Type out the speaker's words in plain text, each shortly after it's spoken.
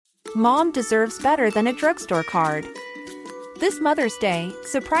Mom deserves better than a drugstore card. This Mother's Day,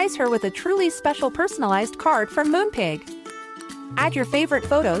 surprise her with a truly special personalized card from Moonpig. Add your favorite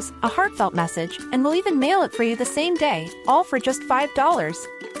photos, a heartfelt message, and we'll even mail it for you the same day, all for just $5.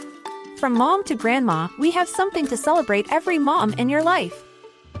 From mom to grandma, we have something to celebrate every mom in your life.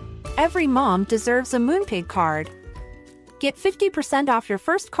 Every mom deserves a Moonpig card. Get 50% off your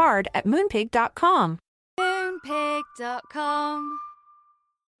first card at moonpig.com. Moonpig.com.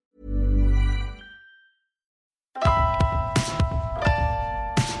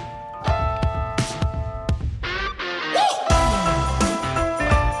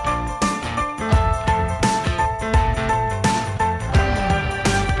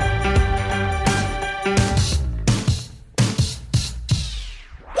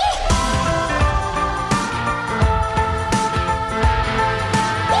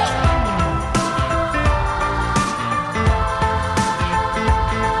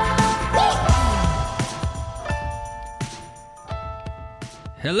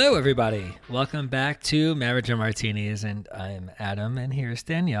 Hello, everybody. Welcome back to Marriage and Martinis, and I'm Adam, and here's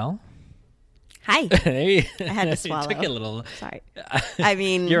Danielle. Hi. Hey. I had to swallow. It took you a little. Sorry. I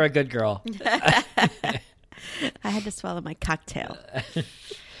mean, You're a good girl. I had to swallow my cocktail.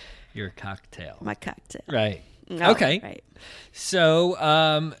 Your cocktail. My cocktail. Right. No, Okay. Right. So,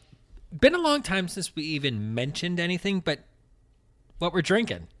 been a long time since we even mentioned anything, but what we're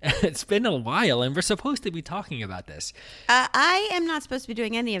drinking. It's been a while, and we're supposed to be talking about this. I am not supposed to be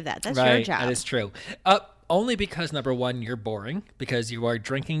doing any of that. That's Right, your job. that is true. Only because, number one, you're boring, because you are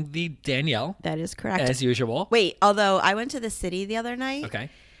drinking the Danielle, That is correct. as usual. Wait, although I went to the city the other night. Okay.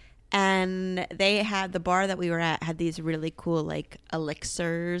 And they had, the bar that we were at had these really cool, like,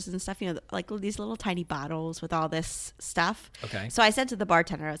 elixirs and stuff, you know, like these little tiny bottles with all this stuff. Okay. So I said to the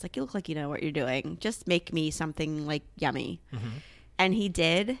bartender, I was like, you look like you know what you're doing. Just make me something, like, yummy. Mm-hmm. And he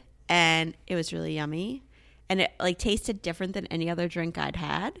did, and it was really yummy. And it, like, tasted different than any other drink I'd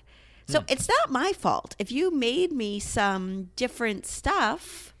had. So it's not my fault. If you made me some different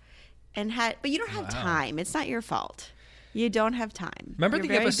stuff and had, but you don't have time. It's not your fault. You don't have time. Remember You're the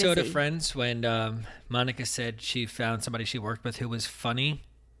very episode busy. of Friends when Monica said she found somebody she worked with who was funny,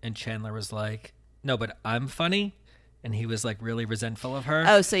 and Chandler was like, "No, but I'm funny," and he was like really resentful of her.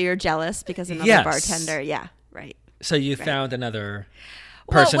 Oh, so you're jealous because another Yes. bartender? Yeah, right. So you found another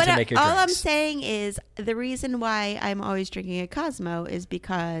person to make your all drinks. I'm saying is the reason why I'm always drinking a Cosmo is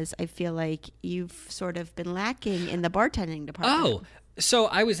because I feel like you've sort of been lacking in the bartending department. Oh, so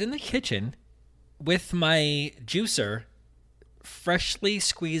I was in the kitchen with my juicer, freshly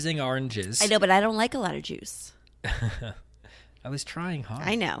squeezing oranges. I know, but I don't like a lot of juice. I was trying hard.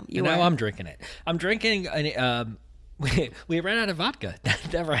 I know, you And now were. I'm drinking it. I'm drinking. We ran out of vodka. That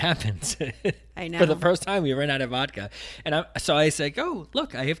never happens. I know. For the first time, we ran out of vodka, and so I said, "Oh,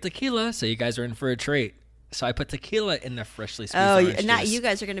 look, I have tequila. So you guys are in for a treat." So I put tequila in the freshly squeezed orange not juice. you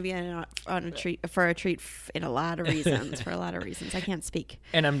guys are going to be on a treat in a lot of reasons. For a lot of reasons, I can't speak.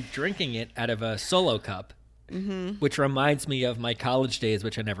 And I'm drinking it out of a Solo cup, which reminds me of my college days,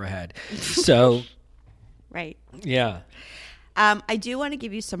 which I never had. So, Right. yeah. I do want to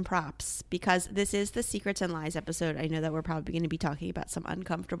give you some props because this is the Secrets and Lies episode. I know that we're probably going to be talking about some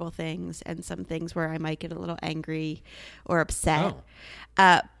uncomfortable things and some things where I might get a little angry or upset.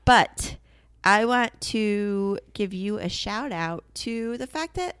 But I want to give you a shout out to the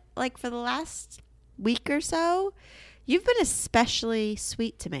fact that, like, for the last week or so, you've been especially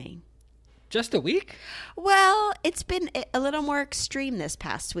sweet to me. Just a week? Well, it's been a little more extreme this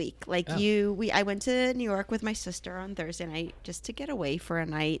past week. Like I went to New York with my sister on Thursday night just to get away for a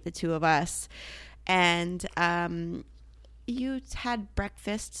night, the two of us. And you had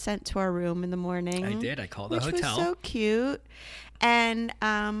breakfast sent to our room in the morning. I did. I called the which hotel. was so cute. And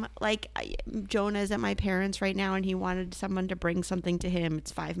Jonah's at my parents' right now, and he wanted someone to bring something to him.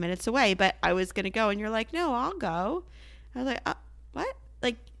 It's 5 minutes away, but I was going to go, and you're like, no, I'll go. I was like, what?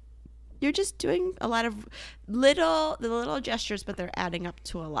 Like, you're just doing a lot of little gestures, but they're adding up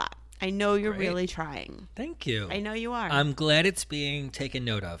to a lot. I know you're really trying. Thank you. I know you are. I'm glad it's being taken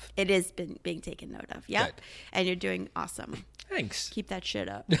note of. It is being taken note of. Yep. Good. And you're doing awesome. Thanks. Keep that shit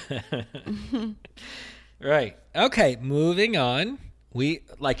up. Right. Okay, moving on. We,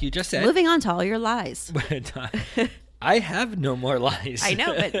 like you just said. Moving on to all your lies. I have no more lies. I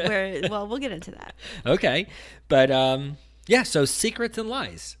know, but we'll get into that. Okay. But, yeah, so Secrets and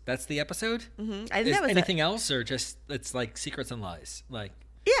Lies. That's the episode? Mm-hmm. I think Is that was anything else, or just, it's like Secrets and Lies? Like,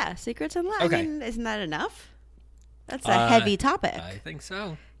 yeah, Secrets and Lies. Okay. I mean, isn't that enough? That's a heavy topic. I think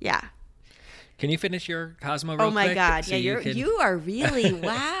so. Yeah. Can you finish your Cosmo real Oh my quick? God! So Yeah, you are really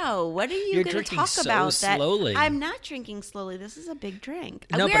wow. What are you You're going to drinking talk so about? slowly. I'm not drinking slowly. This is a big drink.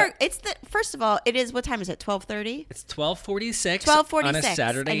 No, but it's the first of all. It is what time is it? 12:30. It's 12:46 12:46 on a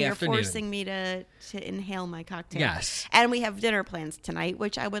Saturday and you're afternoon. forcing me to inhale my cocktail. Yes. And we have dinner plans tonight,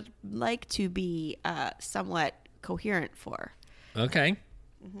 which I would like to be somewhat coherent for. Okay.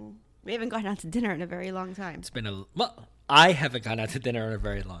 We haven't gone out to dinner in a very long time. It's been I haven't gone out to dinner in a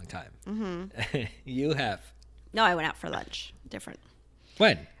very long time. Mm-hmm. You have. No, I went out for lunch. Different.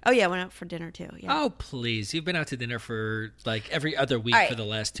 When? Oh yeah, I went out for dinner too. Yeah. Oh, please. You've been out to dinner for like every other week All right. for the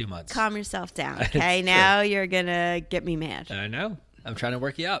last 2 months. Calm yourself down, okay? Now you're gonna get me mad. I know. I'm trying to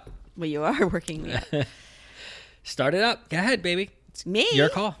work you up. Well, you are working me up. Start it up. Go ahead, baby. It's Me? your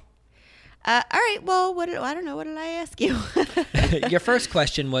call. All right. Well, I don't know. What did I ask you? Your first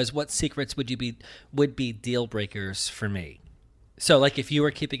question was, what secrets would be deal breakers for me? So, like, if you were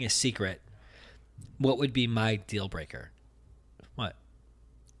keeping a secret, what would be my deal breaker? What?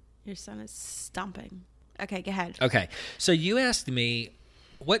 Your son is stomping. Okay, go ahead. Okay. So you asked me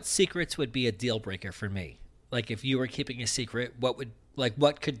what secrets would be a deal breaker for me. Like, if you were keeping a secret,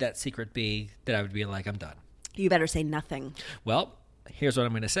 what could that secret be that I would be like, I'm done? You better say nothing. Well, here's what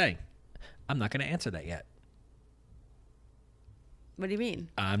I'm going to say. I'm not going to answer that yet. What do you mean?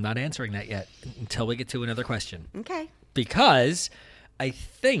 I'm not answering that yet until we get to another question. Okay. Because I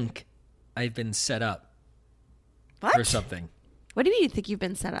think I've been set up What? for something. What do you mean you think you've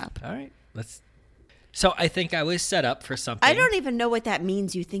been set up? All right. So I think I was set up for something. I don't even know what that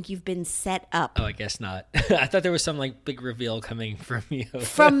means. You think you've been set up. Oh, I guess not. I thought there was some like big reveal coming from you.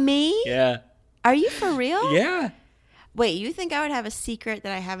 From me? Yeah. Are you for real? Yeah. Wait, you think I would have a secret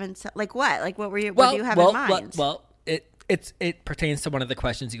that I haven't like what? Like what do you have in mind? Well, it pertains to one of the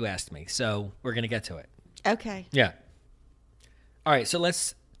questions you asked me. So we're going to get to it. Okay. Yeah. All right, so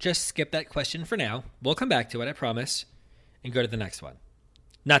let's just skip that question for now. We'll come back to it, I promise, and go to the next one.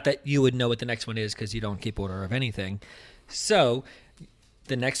 Not that you would know what the next one is because you don't keep order of anything. So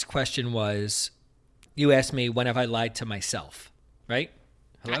the next question was, you asked me, when have I lied to myself, right?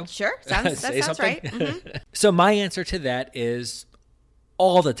 Hello? Sure. That sounds right. Mm-hmm. So my answer to that is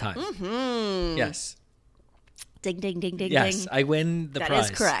all the time. Mm-hmm. Yes. Ding, ding, ding, ding, Yes, ding. I win the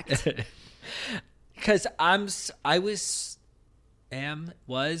prize. That is correct. Because I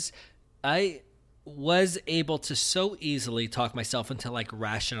was able to so easily talk myself into like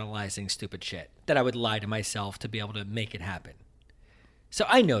rationalizing stupid shit that I would lie to myself to be able to make it happen. So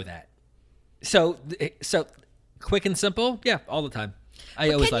I know that. So quick and simple, yeah, all the time.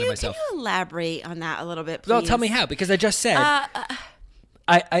 I always lie to myself. Can you elaborate on that a little bit, please? Well, tell me how, because I just said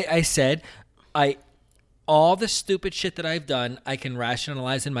I said all the stupid shit that I've done, I can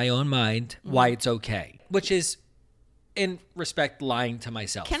rationalize in my own mind why it's okay, which is, in respect, lying to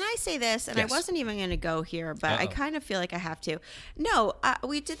myself. Can I say this? And Yes. I wasn't even going to go here, but I kind of feel like I have to. No,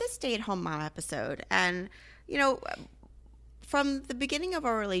 we did the stay-at-home mom episode, and from the beginning of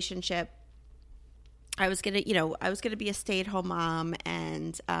our relationship, I was gonna be a stay-at-home mom,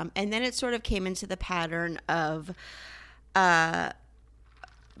 and then it sort of came into the pattern of,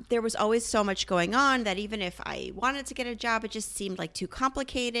 there was always so much going on that even if I wanted to get a job, it just seemed like too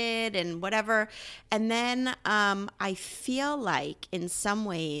complicated and whatever. And then I feel like in some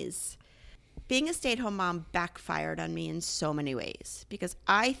ways, being a stay-at-home mom backfired on me in so many ways, because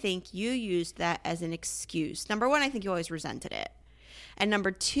I think you used that as an excuse. Number one, I think you always resented it. And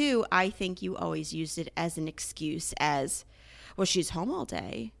number two, I think you always used it as an excuse as, well, she's home all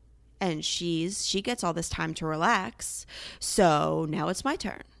day and she gets all this time to relax. So now it's my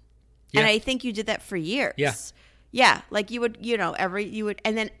turn. Yeah. And I think you did that for years. Yeah. Yeah. Like you would,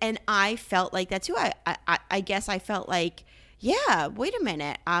 and I felt like that too. I guess I felt like, yeah, wait a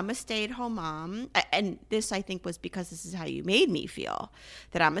minute. I'm a stay-at-home mom. And this, I think, was because this is how you made me feel,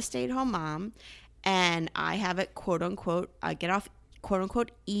 that I'm a stay-at-home mom and I have it, quote unquote, I get off, quote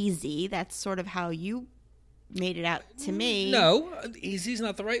unquote, easy. That's sort of how you made it out to me. No, easy is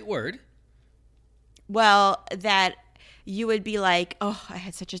not the right word. Well, that you would be like, oh, I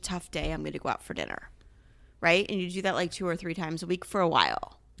had such a tough day. I'm going to go out for dinner. Right? And you do that like 2 or 3 times a week for a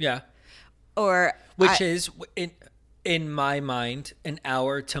while. Yeah. Or which is, in my mind, an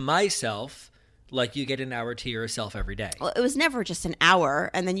hour to myself, like you get an hour to yourself every day. Well, it was never just an hour.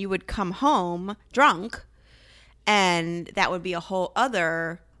 And then you would come home drunk, and that would be a whole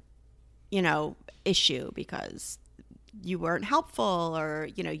other, issue, because you weren't helpful, or,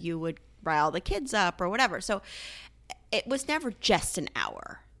 you would rile the kids up or whatever. So it was never just an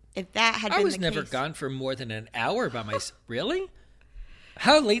hour. If that had been the case. I was never gone for more than an hour by myself. Really?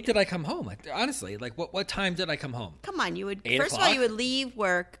 How late did I come home? Like, honestly, like what time did I come home? Come on, you would 8 first of all o'clock? you would leave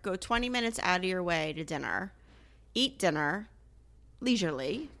work, go 20 minutes out of your way to dinner, eat dinner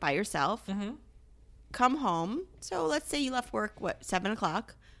leisurely by yourself, come home. So let's say you left work 7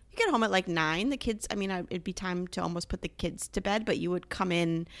 o'clock. You get home at like 9. The kids, I mean, it'd be time to almost put the kids to bed, but you would come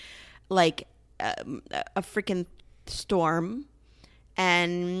in like a freaking storm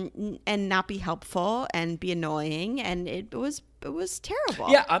and not be helpful and be annoying, and it was terrible.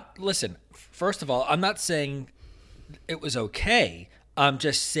 Yeah, listen, first of all, I'm not saying it was okay. I'm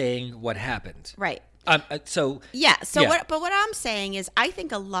just saying what happened. Right. So Yeah. So Yeah. what I'm saying is, I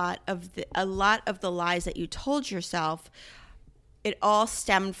think a lot of the lies that you told yourself, it all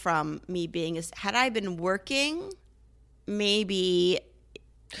stemmed from me being. Had I been working, maybe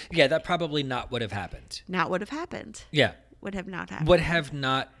yeah, that probably not would have happened. not would have happened. Yeah, Would have not happened. would have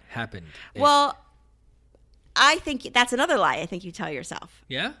not happened. Well, I think that's another lie. I think you tell yourself.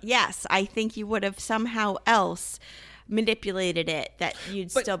 Yeah. Yes, I think you would have somehow else manipulated it that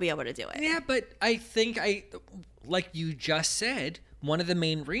you'd still be able to do it. Yeah, but I think like you just said, one of the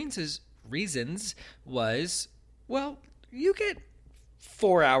main reasons was, well, you get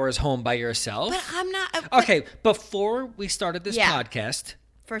 4 hours home by yourself. But I'm not. Okay, before we started this Yeah. podcast,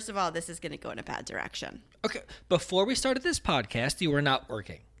 First of all, this is going to go in a bad direction. okay, before we started this podcast, you were not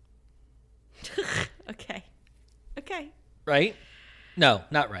working, Okay. Okay. right? No,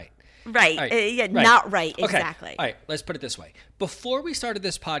 not right. Right. All right, Yeah, right. not right. Okay, Exactly. all right, let's put it this way. Before we started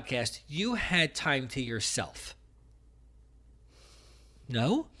this podcast, you had time to yourself.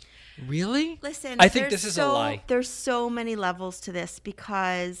 No? Really? Listen, I think there's this is a lie. There's so many levels to this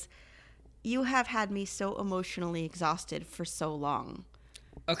because you have had me so emotionally exhausted for so long.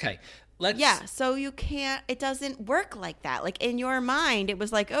 Okay, let's... Yeah, so you can't, it doesn't work like that. Like in your mind, it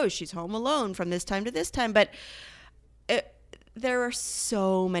was like, oh, she's home alone from this time to this time. But there are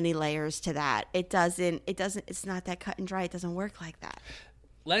so many layers to that. It's not that cut and dry. It doesn't work like that.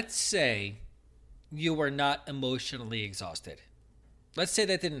 Let's say you were not emotionally exhausted. Let's say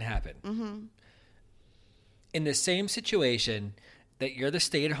that didn't happen. Mm-hmm. In the same situation that you're the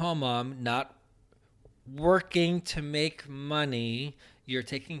stay-at-home mom, not working to make money, you're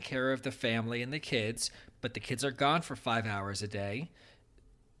taking care of the family and the kids, but the kids are gone for 5 hours a day.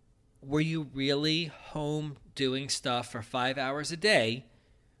 Were you really home doing stuff for 5 hours a day,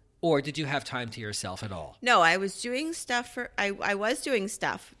 or did you have time to yourself at all? No, I was doing stuff I was doing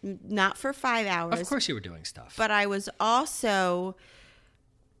stuff, not for 5 hours. Of course you were doing stuff. But I was also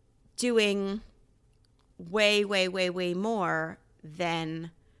doing way, way, way, way more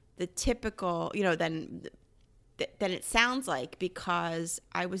than the typical, than it sounds like, because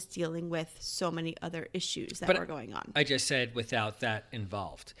I was dealing with so many other issues that were going on. I just said without that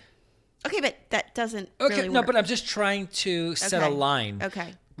involved. Okay, but that doesn't Okay, really no, work. but I'm just trying to set a Okay. line.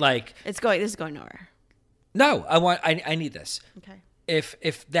 Okay. Like, This is going nowhere. no, I need this. Okay.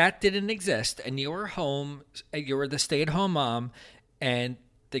 If that didn't exist and you were home, you were the stay-at-home mom, and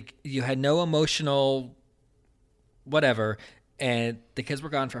you had no emotional whatever, and the kids were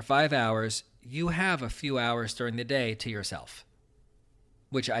gone for 5 hours, you have a few hours during the day to yourself,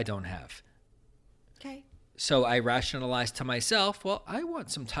 which I don't have. Okay. So I rationalized to myself, well, I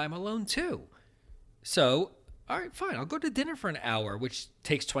want some time alone too. So, all right, fine. I'll go to dinner for an hour, which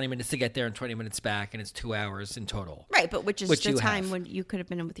takes 20 minutes to get there and 20 minutes back, and it's 2 hours in total. Right, but which is Which the you time have. when you could have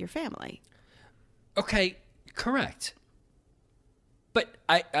been with your family. Okay, correct. But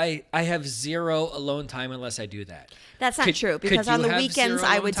I have zero alone time unless I do that. That's not Could- true, could because you on the have weekends zero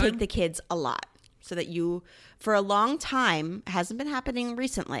I alone would time? take the kids a lot, so that for a long time, hasn't been happening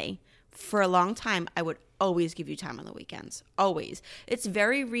recently, for a long time I would always give you time on the weekends. Always. It's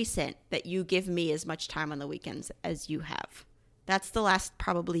very recent that you give me as much time on the weekends as you have. That's the last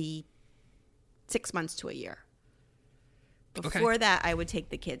probably 6 months to a year. Before that, I would take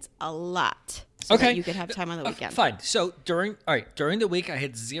the kids a lot, so that you could have time on the weekend. Fine. So during the week, I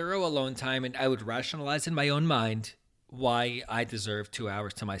had zero alone time, and I would rationalize in my own mind why I deserve 2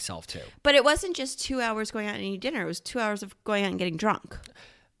 hours to myself too. But it wasn't just 2 hours going out and eating dinner. It was 2 hours of going out and getting drunk.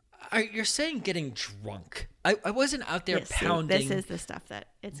 You're saying getting drunk. I wasn't out there Yes, see, pounding. this is the stuff that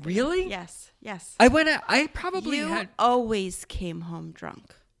it's Really? Yes, yes. I went out. I probably You had. always came home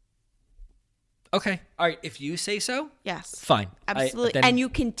drunk. Okay. All right. If you say so, Yes, fine. absolutely. Then- And you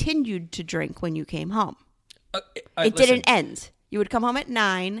continued to drink when you came home. It Didn't end. You would come home at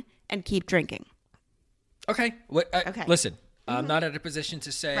 9 and keep drinking. Okay. Okay. Listen, I'm not in a position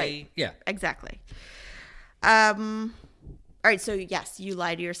to say. Right. Yeah. Exactly. All right. So yes, you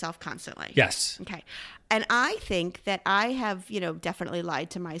lie to yourself constantly. Yes. Okay. And I think that I have, definitely lied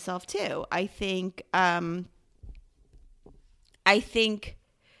to myself too. I think I think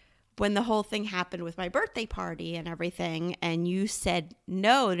when the whole thing happened with my birthday party and everything, and you said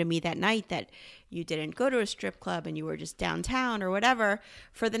no to me that night, that you didn't go to a strip club and you were just downtown or whatever,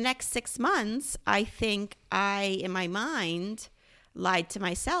 for the next 6 months, I think I, in my mind, lied to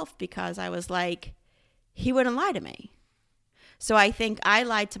myself because I was like, he wouldn't lie to me. So I think I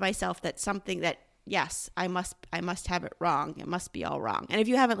lied to myself that something that, yes, I must have it wrong. It must be all wrong. And if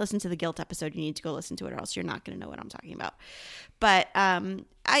you haven't listened to the guilt episode, you need to go listen to it, or else you're not going to know what I'm talking about. But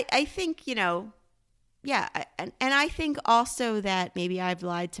I think, yeah. And I think also that maybe I've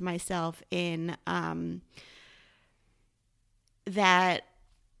lied to myself in that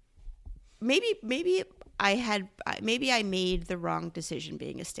maybe I made the wrong decision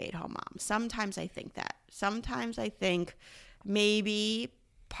being a stay-at-home mom. Sometimes I think that. Sometimes I think maybe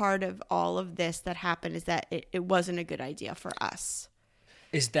part of all of this that happened is that it wasn't a good idea for us.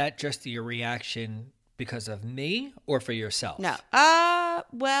 Is that just your reaction because of me or for yourself? No.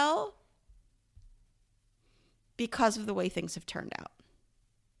 Well, because of the way things have turned out.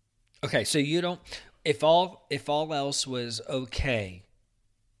 Okay, so you don't, if all else was okay,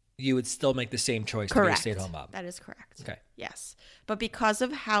 you would still make the same choice to be a stay-at-home mom. That is correct. Okay. Yes. But because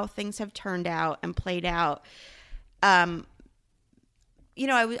of how things have turned out and played out, I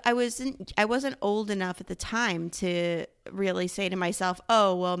wasn't old enough at the time to really say to myself,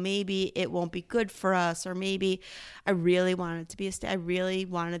 oh, well, maybe it won't be good for us, or maybe I really wanted to be I really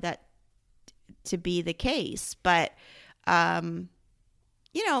wanted that to be the case. But, maybe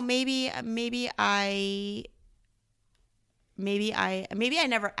I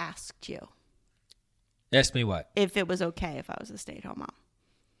never asked you. Ask me what? If it was okay if I was a stay-at-home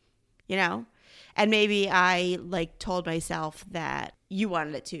mom, And maybe I told myself that you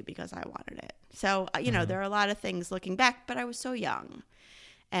wanted it too because I wanted it. So, there are a lot of things looking back, but I was so young.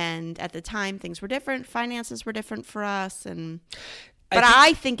 And at the time, things were different. Finances were different for us. But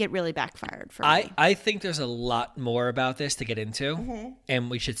I think it really backfired for me. I think there's a lot more about this to get into, and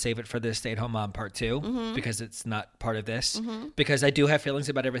we should save it for the stay-at-home mom part 2 because it's not part of this. Because I do have feelings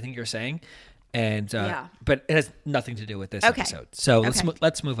about everything you're saying, and but it has nothing to do with this episode. So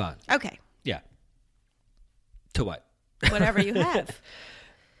let's move on. Okay. Yeah. To what? Whatever you have.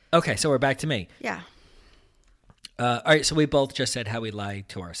 Okay, so we're back to me. Yeah. All right, so we both just said how we lie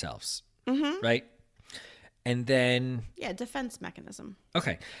to ourselves, right? And then... Yeah, defense mechanism.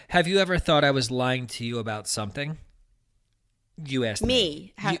 Okay. Have you ever thought I was lying to you about something? You asked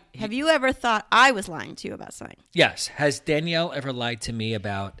me. Have you ever thought I was lying to you about something? Yes. Has Danielle ever lied to me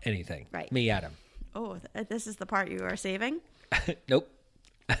about anything? Right. Me, Adam. Oh, this is the part you are saving? Nope.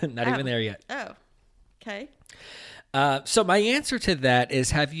 Not even there yet. Oh, okay. So my answer to that is,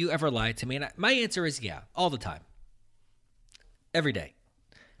 have you ever lied to me? And my answer is yeah, all the time. Every day.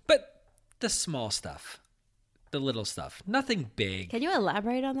 But the small stuff. The little stuff. Nothing big. Can you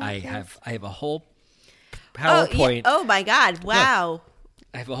elaborate on that? I have a whole PowerPoint. Oh my God. Wow. Look,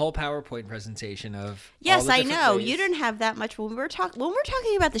 I have a whole PowerPoint presentation of Yes, all the I know. ways. You didn't have that much when we're talking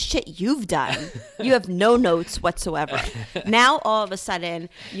about the shit you've done. You have no notes whatsoever. Now all of a sudden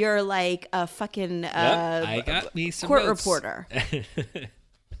you're like a fucking I got me some court notes. reporter.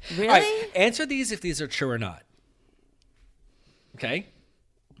 Really? All right, answer these if these are true or not. Okay?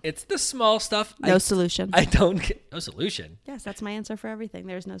 It's the small stuff. No solution. I don't get no solution. Yes, that's my answer for everything.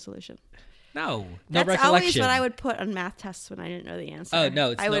 There's no solution. No That's recollection. always what I would put on math tests when I didn't know the answer. Oh,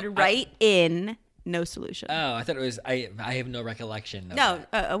 no, I would write in no solution. Oh, I thought it was I have no recollection. No,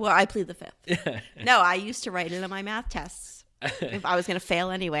 well, I plead the fifth. No, I used to write it on my math tests. If I was going to fail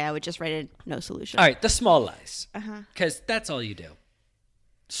anyway, I would just write in no solution. All right, the small lies. Because that's all you do.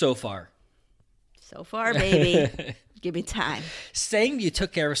 So far. So far, baby. Give me time. Saying you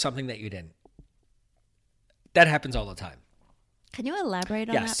took care of something that you didn't. That happens all the time. Can you elaborate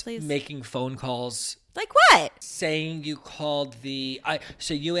on that, please? Making phone calls. Like what? Saying you called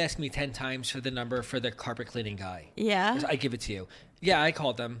so you asked me 10 times for the number for the carpet cleaning guy. Yeah. I give it to you. Yeah, I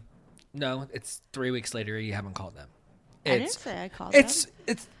called them. No, it's 3 weeks later. You haven't called them. I didn't say I called them.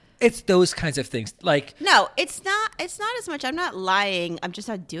 It's those kinds of things. Like no, it's not as much. I'm not lying. I'm just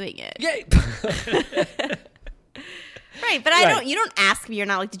not doing it. Yeah. Right, but you don't ask me. You're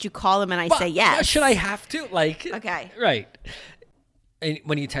not like, did you call him? And I say yes. Should I have to? Like, okay. Right. And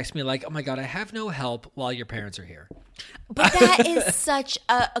when you text me like, oh my God, I have no help while your parents are here. But that is such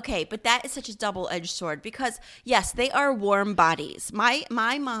a double-edged sword because yes, they are warm bodies. My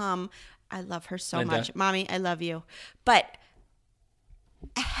mom, I love her so Linda. much. Mommy, I love you. But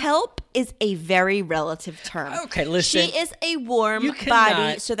help is a very relative term. Okay, listen. She is a warm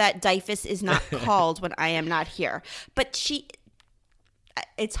body so that DYFS is not called when I am not here. But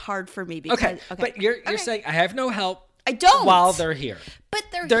it's hard for me because... Okay. But you're saying I have no help I don't. While they're here. But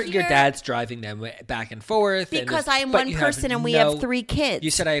they're here. Your dad's driving them back and forth. Because I am one person and we have 3 kids.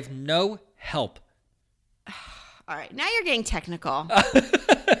 You said I have no help. All right. Now you're getting technical.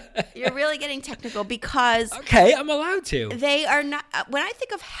 You're really getting technical because... Okay, I'm allowed to. They are not... When I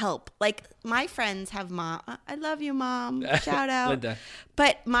think of help, like my friends have mom... I love you, Mom. Shout out. Linda.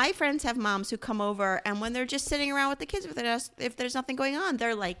 But my friends have moms who come over and when they're just sitting around with the kids, if there's nothing going on,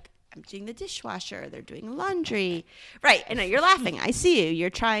 they're like emptying the dishwasher. They're doing laundry. Right. I know you're laughing. I see you. You're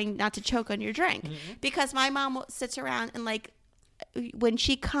trying not to choke on your drink. Mm-hmm. Because my mom sits around and like... When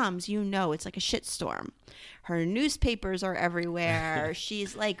she comes, you know it's like a shitstorm. Her newspapers are everywhere.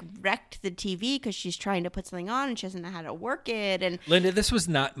 She's like wrecked the TV because she's trying to put something on and she doesn't know how to work it. And Linda, this was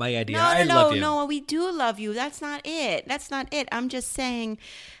not my idea. No, we do love you. That's not it. I'm just saying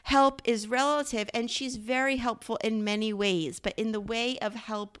help is relative and she's very helpful in many ways. But in the way of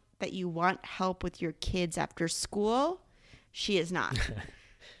help that you want help with your kids after school, she is not.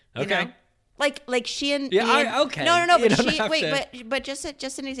 Okay. You know? Like she and Ian, okay. No. But just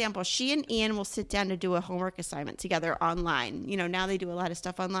an example. She and Ian will sit down to do a homework assignment together online. You know, now they do a lot of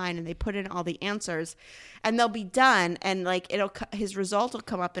stuff online, and they put in all the answers, and they'll be done, and like his result will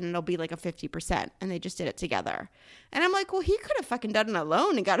come up, and it'll be like a 50%, and they just did it together. And I'm like, well, he could have fucking done it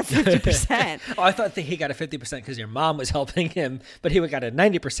alone and got a 50%. Oh, I thought that he got a 50% because your mom was helping him, but he would have got a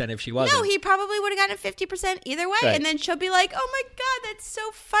 90% if she wasn't. No, he probably would have gotten 50% either way. Right. And then she'll be like, oh my God, that's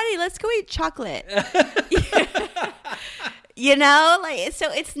so funny. Let's go eat chocolate. You know, like,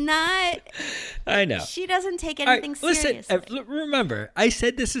 so it's not. I know. She doesn't take anything seriously. Listen, remember, I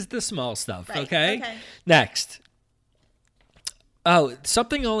said this is the small stuff, right. Okay? Next. Oh,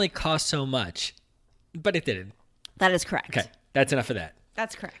 something only cost so much, but it didn't. That is correct. Okay, that's enough of that.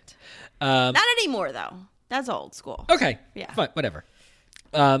 That's correct. Not anymore, though. That's old school. Okay. Yeah. Fine, whatever.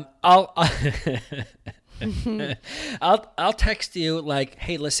 I'll text you like,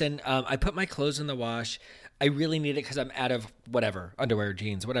 hey, listen, I put my clothes in the wash. I really need it because I'm out of whatever, underwear,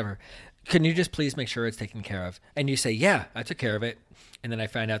 jeans, whatever. Can you just please make sure it's taken care of? And you say, yeah, I took care of it. And then I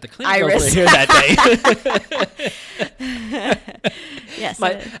find out the cleaning girls were here that day. Yes,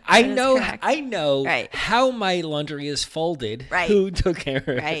 I know right. how my laundry is folded. Right. Who took care of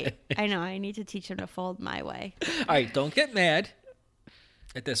it? Right. I know. I need to teach him to fold my way. All right. Don't get mad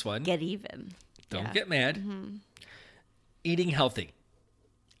at this one. Get even. Don't get mad. Mm-hmm. Eating healthy.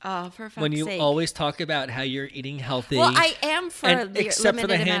 Oh, for fuck's sake. When you always talk about how you're eating healthy. Well, I am for the except for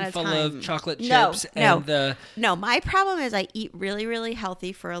the handful of chocolate chips and the... No, my problem is I eat really, really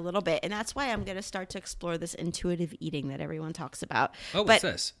healthy for a little bit. And that's why I'm going to start to explore this intuitive eating that everyone talks about. Oh, what's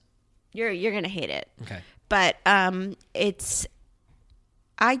this? You're going to hate it. Okay. But I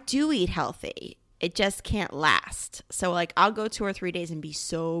do eat healthy. It just can't last. So, like, I'll go 2 or 3 days and be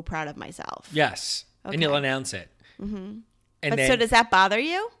so proud of myself. Yes. Okay. And you'll announce it. Mm-hmm. So does that bother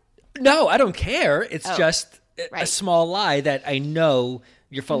you? No, I don't care. It's just a small lie that I know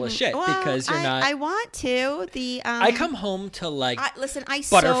you're full of shit because you're not. I want to. I come home to like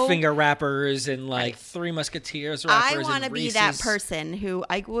Butterfinger wrappers and like Three Musketeers wrappers. I want to be that person who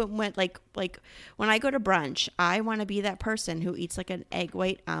I went like when I go to brunch. I want to be that person who eats like an egg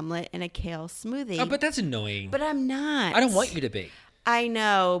white omelet and a kale smoothie. Oh, but that's annoying. But I'm not. I don't want you to be. I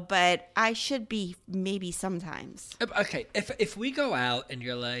know, but I should be maybe sometimes. Okay, if we go out and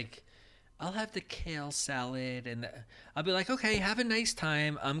you're like, I'll have the kale salad, and I'll be like, okay, have a nice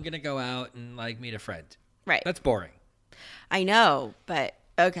time. I'm gonna go out and like meet a friend. Right. That's boring. I know, but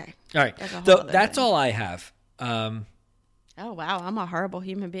okay. All right. That's all I have. Oh wow, I'm a horrible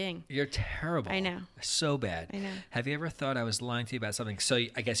human being. You're terrible. I know. So bad. I know. Have you ever thought I was lying to you about something? So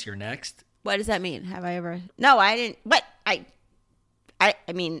I guess you're next. What does that mean? Have I ever? No, I didn't. But I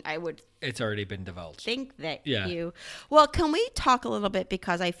mean, I would. It's already been divulged. Think that you. Well, can we talk a little bit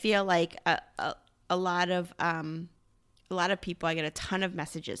because I feel like a lot of people. I get a ton of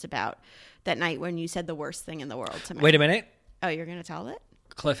messages about that night when you said the worst thing in the world to me. Wait a minute. Oh, you're gonna tell it?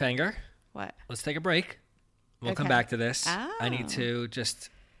 Cliffhanger. What? Let's take a break. We'll come back to this. Oh. I need to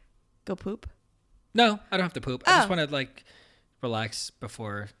just go poop. No, I don't have to poop. I just want to like relax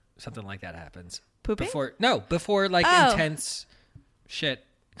before something like that happens. Pooping? Before like intense shit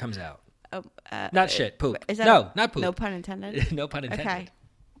comes out. Not shit, poop. Not poop. No pun intended? No pun intended. Okay.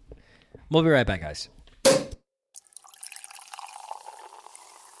 We'll be right back, guys.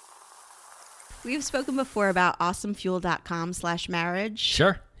 We've spoken before about awesomefuel.com/marriage.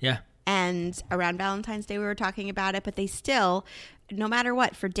 Sure, yeah. And around Valentine's Day we were talking about it, but they still, no matter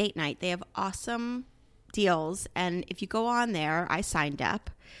what, for date night, they have awesome deals. And if you go on there, I signed up.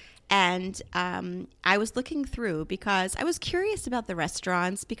 And I was looking through because I was curious about the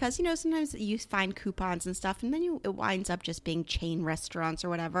restaurants because, you know, sometimes you find coupons and stuff and then it winds up just being chain restaurants or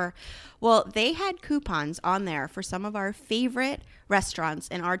whatever. Well, they had coupons on there for some of our favorite restaurants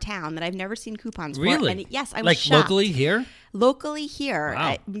in our town that I've never seen coupons for. Really? And yes, I was like shocked. locally here? Locally here.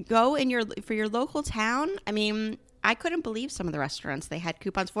 Wow. Go for your local town. I mean, I couldn't believe some of the restaurants they had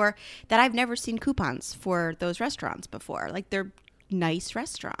coupons for that I've never seen coupons for those restaurants before. Like they're nice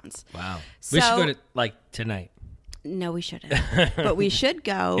restaurants. Wow. So, We should go to like tonight. No, we shouldn't. But we should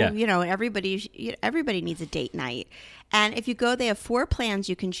go. Yeah. You know, everybody needs a date night. And if you go, they have 4 plans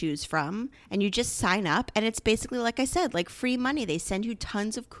you can choose from, and you just sign up. And it's basically, like I said, like free money. They send you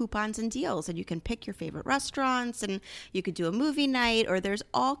tons of coupons and deals, and you can pick your favorite restaurants, and you could do a movie night, or there's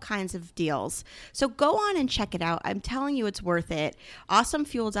all kinds of deals. So go on and check it out. I'm telling you, it's worth it.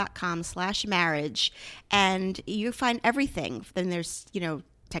 awesomefuel.com/marriage, and you find everything. Then there's, you know,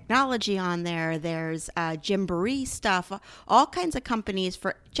 technology on there. There's Gymboree stuff, all kinds of companies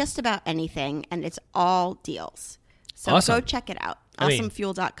for just about anything, and it's all deals. So Awesome. go check it out. I mean,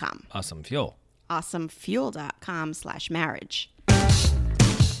 Awesomefuel.com. Awesome Fuel. Awesomefuel.com/marriage.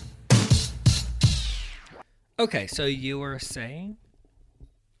 Okay, so you were saying?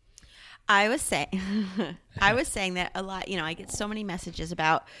 I was saying that a lot, you know, I get so many messages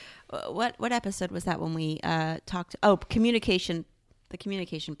about what episode was that when we talked? Oh, communication. The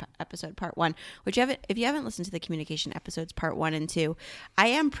communication episode part 1, which if you haven't listened to the communication episodes part 1 and 2, I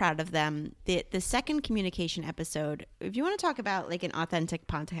am proud of them. The second communication episode, if you want to talk about like an authentic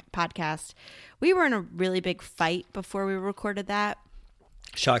podcast, we were in a really big fight before we recorded that.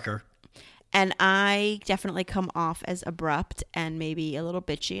 Shocker. And I definitely come off as abrupt and maybe a little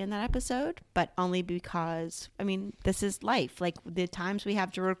bitchy in that episode, but only because, I mean, this is life. Like the times we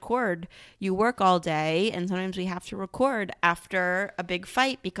have to record, you work all day, and sometimes we have to record after a big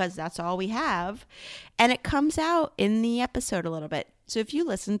fight because that's all we have. And it comes out in the episode a little bit. So if you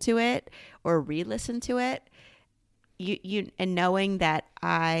listen to it or re-listen to it, you and knowing that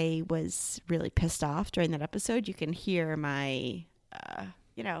I was really pissed off during that episode, you can hear my,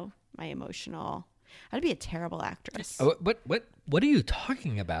 my emotional. I'd be a terrible actress. Oh, what are you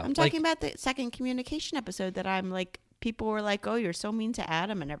talking about? I'm talking about the second communication episode that I'm like, people were like, "Oh, you're so mean to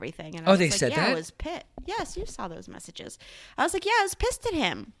Adam and everything." And I was they like, said that? I was pissed. Yes, you saw those messages. I was like, yeah, I was pissed at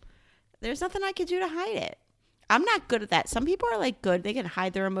him. There's nothing I could do to hide it. I'm not good at that. Some people are like good. They can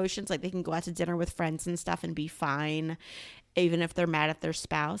hide their emotions. Like they can go out to dinner with friends and stuff and be fine, even if they're mad at their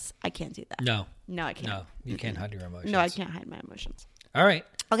spouse. I can't do that. No, I can't. No, you can't hide your emotions. No, I can't hide my emotions. All right.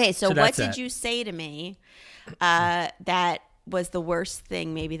 Okay, so what that's did that. you say to me that was the worst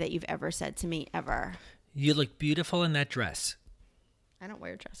thing maybe that you've ever said to me ever? You look beautiful in that dress. I don't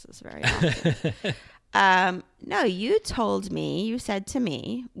wear dresses very often. No, you said to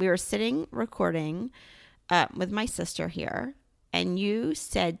me, we were sitting recording with my sister here, and you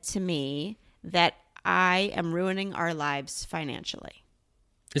said to me that I am ruining our lives financially.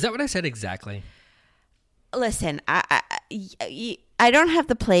 Is that what I said exactly? Listen, I don't have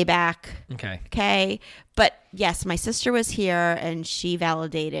the playback. Okay. But yes, my sister was here and she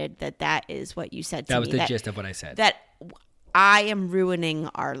validated that is what you said to me. That was the gist of what I said. That I am ruining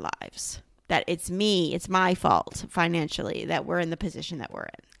our lives. That it's my fault financially that we're in the position that we're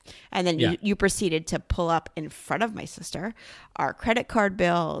in. And then you proceeded to pull up in front of my sister our credit card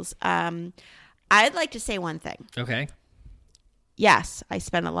bills. I'd like to say one thing. Okay. Yes, I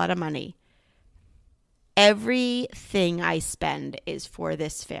spend a lot of money. Everything I spend is for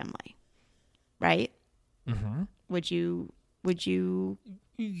this family, right? Mm-hmm. Would you?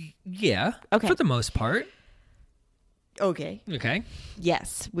 Yeah. Okay. For the most part. Okay. Okay.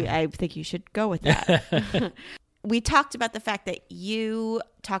 Yes, I think you should go with that. We talked about the fact that you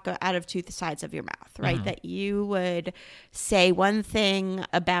talk out of two sides of your mouth, right? Mm-hmm. That you would say one thing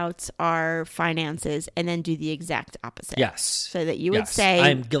about our finances and then do the exact opposite. Yes. So that you would say...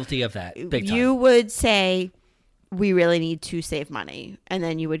 I'm guilty of that. Big time. You would say, we really need to save money. And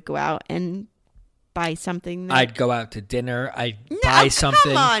then you would go out and buy something. I'd go out to dinner. I'd buy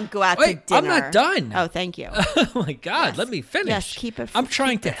something. Come on, go out to dinner. I'm not done. Oh, thank you. Oh, my God. Yes. Let me finish. Yes, keep it I'm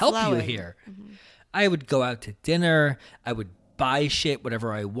trying keep to it help flowing. you here. Mm-hmm. I would go out to dinner. I would buy shit,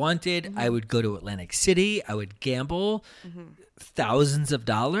 whatever I wanted. Mm-hmm. I would go to Atlantic City. I would gamble thousands of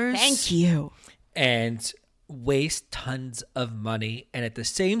dollars. Thank you. And waste tons of money. And at the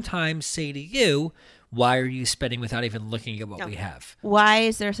same time say to you, why are you spending without even looking at what we have? Why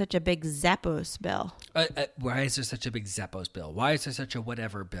is there such a big Zappos bill? Why is there such a big Zappos bill? Why is there such a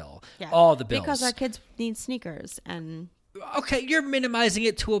whatever bill? Yeah. All the bills. Because our kids need sneakers and... Okay, you're minimizing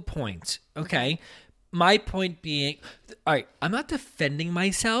it to a point. Okay. my point being, all right, I'm not defending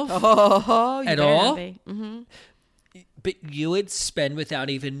myself Oh, at all, Mm-hmm. but you would spend without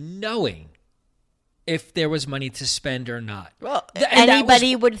even knowing if there was money to spend or not. Well, And that was-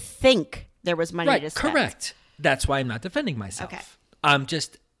 anybody would think there was money to spend. Correct. That's why I'm not defending myself. Okay. I'm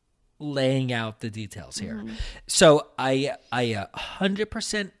just laying out the details here. So I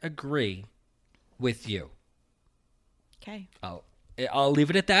 100% agree with you. Okay. I'll leave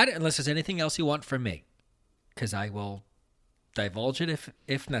it at that unless there's anything else you want from me, because I will divulge it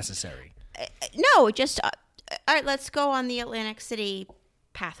if necessary. No, just all right. Let's go on the Atlantic City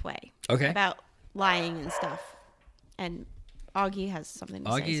pathway. Okay. About lying and stuff. And Augie has something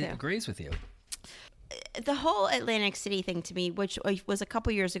to say Augie too. agrees with you. The whole Atlantic City thing to me, which was a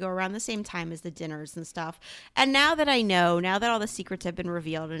couple years ago around the same time as the dinners and stuff. And now that I know, now that all the secrets have been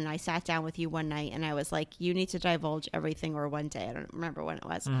revealed, and I sat down with you one night and I was like, you need to divulge everything, or one day, I don't remember when it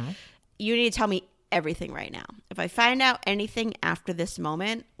was. Mm-hmm. You need to tell me everything right now. If I find out anything after this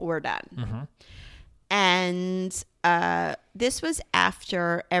moment, we're done. Mm-hmm. And this was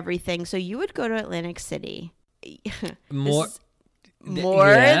after everything. So you would go to Atlantic City. More More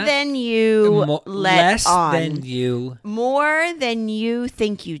than you let less on. than you. More than you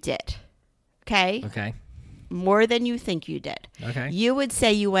think you did. Okay? Okay. More than you think you did. Okay. You would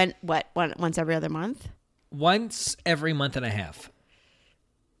say you went, once every other month? Once every month and a half.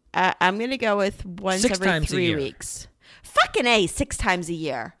 I'm going to go with once 6 every times a 3 year. weeks. Fucking A, 6 times a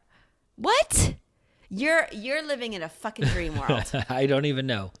year. What? You're living in a fucking dream world. I don't even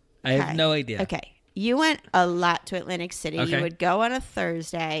know. I have no idea. Okay. You went a lot to Atlantic City. Okay. You would go on a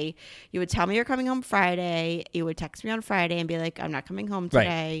Thursday. You would tell me you're coming home Friday. You would text me on Friday and be like, I'm not coming home Right.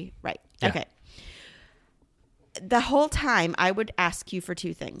 today. Right. Yeah. Okay. The whole time, I would ask you for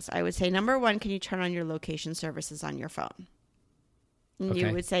 2 things. I would say, number 1, can you turn on your location services on your phone? And you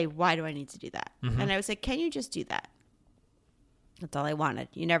Okay. would say, why do I need to do that? Mm-hmm. And I would say, can you just do that? That's all I wanted.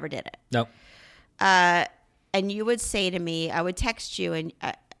 You never did it. No. And you would say to me, I would text you and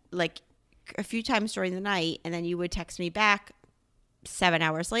like a few times during the night, and then you would text me back 7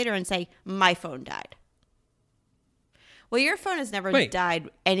 hours later and say, my phone died. Well, your phone has never Wait. died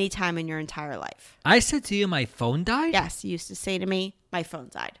any time in your entire life. I said to you my phone died? Yes, you used to say to me, my phone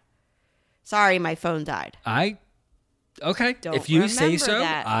died. Sorry, my phone died. Okay. Don't If you say remember so,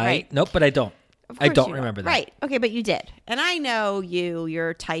 that. Right. Nope, but I don't. Of I course don't you remember that. Right. Okay, but you did. And I know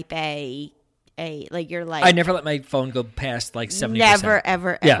you're type A, like you're like. I never let my phone go past like 70%. Never,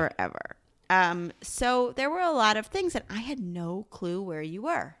 ever, Yeah. ever, ever. So there were a lot of things that I had no clue where you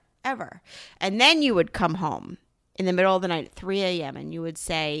were, ever. And then you would come home in the middle of the night at 3 a.m. and you would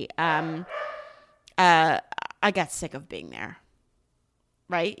say, I got sick of being there.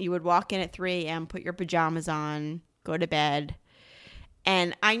 Right? You would walk in at 3 a.m., put your pajamas on, go to bed.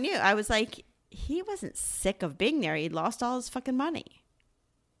 And I knew, I was like, he wasn't sick of being there. He lost all his fucking money.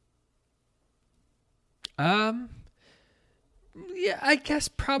 Yeah, I guess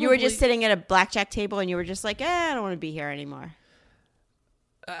probably. You were just sitting at a blackjack table and you were just like, I don't want to be here anymore.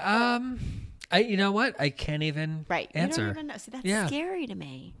 You know what? I can't even answer. You don't even know. See, that's Yeah. scary to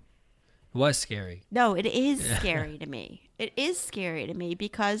me. It was scary. No, it is scary to me. It is scary to me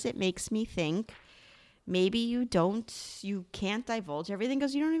because it makes me think maybe you can't divulge everything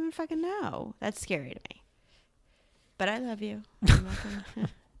because you don't even fucking know. That's scary to me. But I love you. I'm not gonna-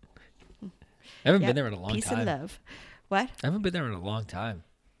 I haven't Yep. been there in a long Peace time. and love. What? I haven't been there in a long time.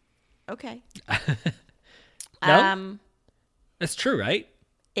 Okay. No? That's true, right?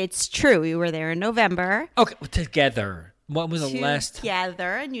 It's true. We were there in November Okay, together. What was the last?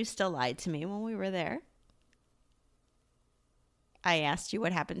 together, and you still lied to me when we were there. I asked you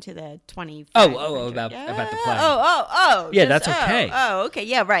what happened to the 20. About the plane. Yeah, that's okay. Okay.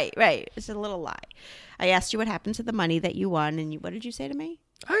 Yeah, right. It's a little lie. I asked you what happened to the money that you won, and what did you say to me?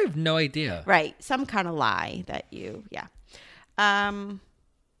 I have no idea. Right, some kind of lie that yeah.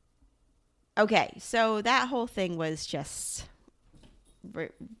 Okay, so that whole thing was just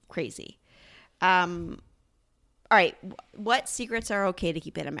crazy. All right, what secrets are okay to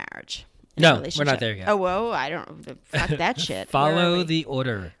keep in a marriage? In a No, we're relationship? not there yet. Oh, whoa, I don't. Fuck that shit. Where are Follow we? the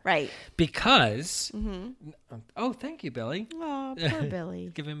order. Right. Because. Oh, thank you, Billy. Oh, poor Billy.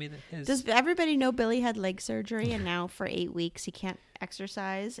 Giving me his. Does everybody know Billy had leg surgery and now for 8 weeks he can't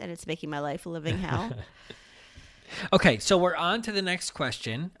exercise and it's making my life a living hell? Okay, so we're on to the next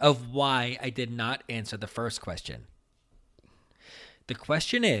question of why I did not answer the first question. The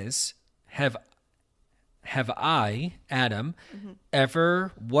question is, have I, Adam,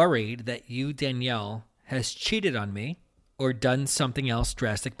 ever worried that you, Danielle, has cheated on me or done something else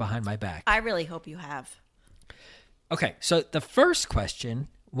drastic behind my back? I really hope you have. Okay, so the first question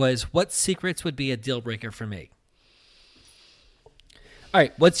was what secrets would be a deal breaker for me? All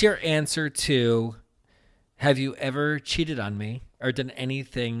right, what's your answer to have you ever cheated on me or done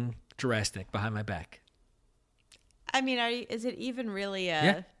anything drastic behind my back? I mean, is it even really a...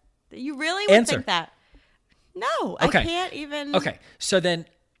 Yeah. You really would Answer. think that? No, Okay. I can't even... Okay, so then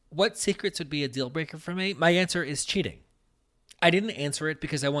what secrets would be a deal breaker for me? My answer is cheating. I didn't answer it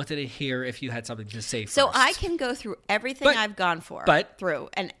because I wanted to hear if you had something to say first. So I can go through everything I've gone through,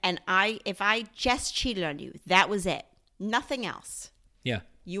 and if I just cheated on you, that was it. Nothing else. Yeah.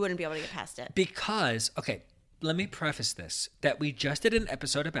 You wouldn't be able to get past it. Because, okay, let me preface this, that we just did an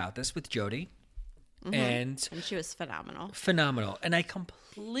episode about this with Jody, and she was phenomenal. And I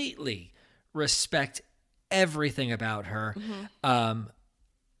completely respect everything about her,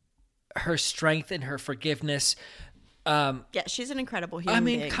 her strength and her forgiveness. Yeah, she's an incredible human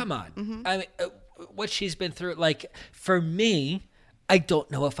being. Come on. I mean, what she's been through, like, for me, I don't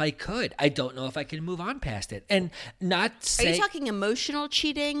know if I could. I don't know if I can move on past it. And not say... Are you talking emotional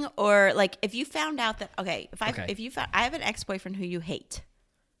cheating, or like if you found out that, if you found... I have an ex-boyfriend who you hate.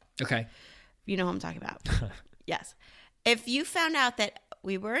 Okay. You know who I'm talking about. Yes. If you found out that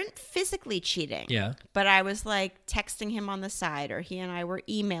we weren't physically cheating, but I was like texting him on the side, or he and I were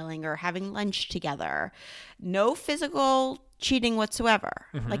emailing or having lunch together, no physical cheating whatsoever,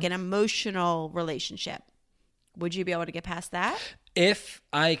 like an emotional relationship, would you be able to get past that? If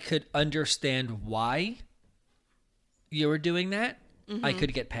I could understand why you were doing that, I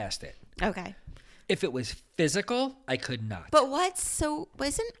could get past it. Okay. If it was physical, I could not. But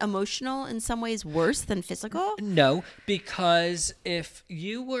isn't emotional in some ways worse than physical? No, because if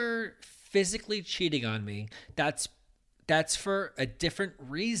you were physically cheating on me, that's for a different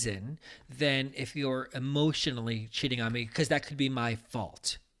reason than if you're emotionally cheating on me, because that could be my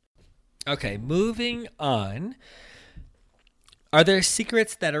fault. Okay, moving on. Are there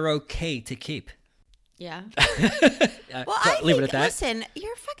secrets that are okay to keep? Yeah. Well, leave it at that. Listen,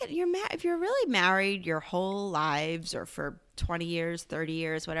 if you're really married your whole lives, or for 20 years, 30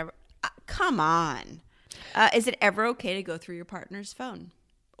 years, whatever, come on. Is it ever okay to go through your partner's phone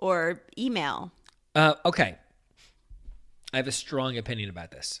or email? Okay. I have a strong opinion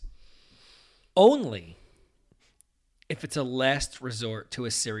about this. Only if it's a last resort to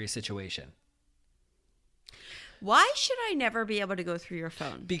a serious situation. Why should I never be able to go through your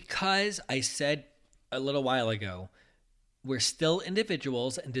phone? Because I said a little while ago, we're still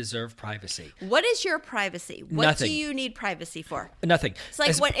individuals and deserve privacy. What is your privacy? What Nothing. do you need privacy for? Nothing.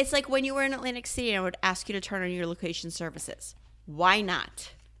 It's like when you were in Atlantic City and I would ask you to turn on your location services. Why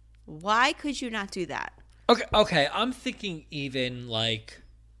not? Why could you not do that? Okay. I'm thinking even like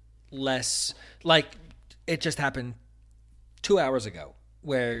less, like it just happened 2 hours ago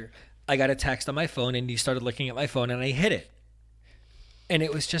where I got a text on my phone and you started looking at my phone and I hit it. And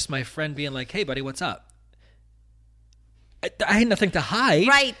it was just my friend being like, "Hey, buddy, what's up?" I had nothing to hide.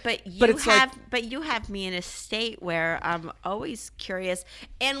 Right, but you have me in a state where I'm always curious.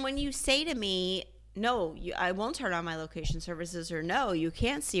 And when you say to me, "No, I won't turn on my location services," or "No, you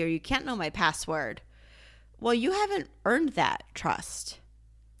can't see," or "You can't know my password," well, you haven't earned that trust.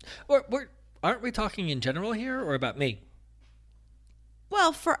 Aren't we talking in general here or about me?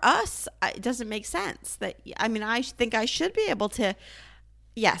 Well, for us, it doesn't make sense. I think I should be able to.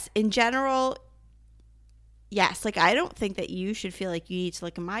 Yes, in general, yes. Like, I don't think that you should feel like you need to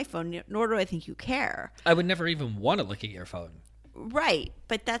look at my phone, nor do I think you care. I would never even want to look at your phone. Right,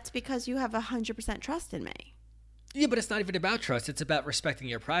 but that's because you have 100% trust in me. Yeah, but it's not even about trust. It's about respecting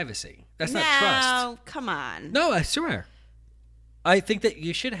your privacy. That's not trust. No, come on. No, I swear. I think that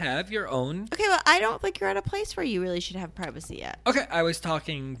you should have your own. Okay, well, I don't think you're at a place where you really should have privacy yet. Okay, I was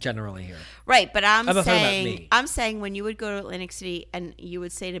talking generally here. Right, but I'm talking about me. saying when you would go to Atlantic City and you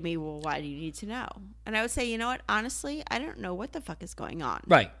would say to me, "Well, why do you need to know?" And I would say, "You know what? Honestly, I don't know what the fuck is going on."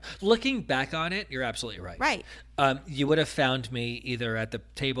 Right. Looking back on it, you're absolutely right. Right. You would have found me either at the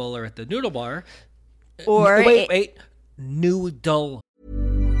table or at the noodle bar. Or wait. Noodle.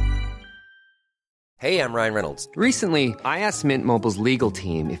 Hey, I'm Ryan Reynolds. Recently, I asked Mint Mobile's legal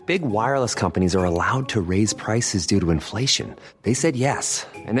team if big wireless companies are allowed to raise prices due to inflation. They said yes.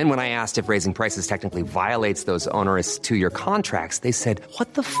 And then when I asked if raising prices technically violates those onerous 2-year contracts, they said,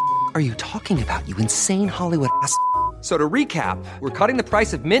 "What the f*** are you talking about, you insane Hollywood ass?" So to recap, we're cutting the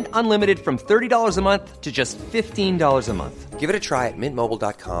price of Mint Unlimited from $30 a month to just $15 a month. Give it a try at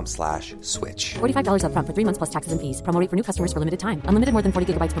mintmobile.com/switch. $45 up front for 3 months plus taxes and fees. Promo rate for new customers for limited time. Unlimited more than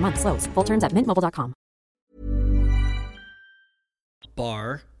 40 gigabytes per month. Slows full terms at mintmobile.com.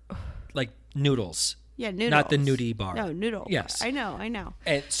 Bar, like noodles. Yeah, noodles. Not the nudie bar. No, noodle. Yes. Bar. I know.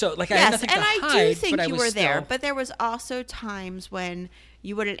 And so, like, I had nothing to hide. And I do think but you I was were there. still- But there was also times when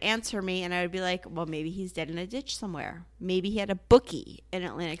you wouldn't answer me, and I would be like, well, maybe he's dead in a ditch somewhere. Maybe he had a bookie in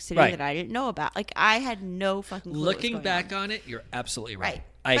Atlantic City Right. that I didn't know about. Like, I had no fucking clue Looking what was going back on it, you're absolutely right.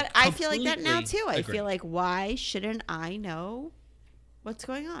 Right. But I feel like that now, completely too. I agree. feel like, why shouldn't I know what's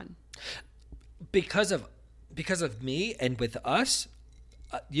going on? because of me and with us,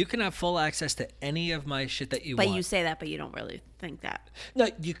 you can have full access to any of my shit that you But want. you say that, but you don't really think that. No,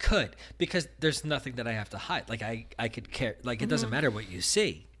 you could, because there's nothing that I have to hide. Like I could care. Like it doesn't matter what you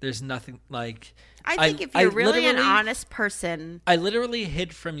see. There's nothing like. I think if you're really an literally- honest person, I literally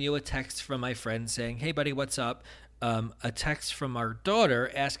hid from you a text from my friend saying, "Hey, buddy, what's up?" A text from our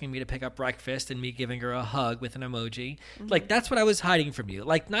daughter asking me to pick up breakfast and me giving her a hug with an emoji. Like that's what I was hiding from you.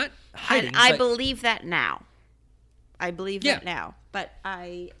 Like not hiding. and I but- believe that now. I believe Yeah. that now. But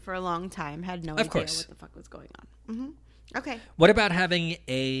I, for a long time, had no Of idea course. what the fuck was going on. Okay. What about having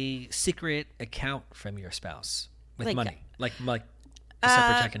a secret account from your spouse with Like- money, like a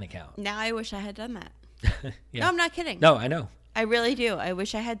separate checking account? Now I wish I had done that. Yeah. No, I'm not kidding. No, I know. I really do. I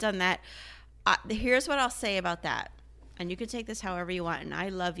wish I had done that. Here's what I'll say about that. And you can take this however you want. And I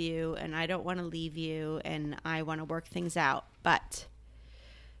love you and I don't want to leave you and I want to work things out. But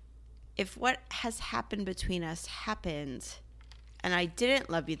if what has happened between us happened and I didn't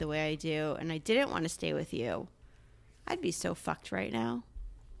love you the way I do and I didn't want to stay with you, I'd be so fucked right now.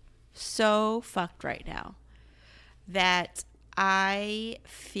 So fucked right now that I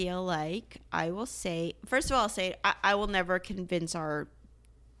feel like I will say, first of all, I'll say I will never convince our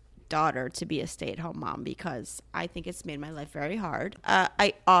daughter to be a stay-at-home mom because I think it's made my life very hard.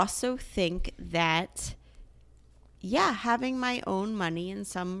 I also think that, yeah, having my own money in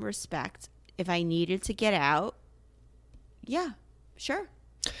some respect, if I needed to get out, yeah, sure.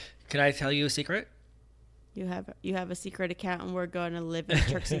 Can I tell you a secret? You have a secret account and we're going to live in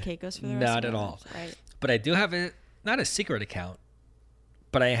Turks and Caicos for the rest Not of at our all. lives, right? But I do have not a secret account,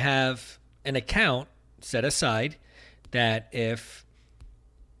 but I have an account set aside that if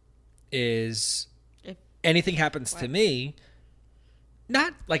anything happens to me,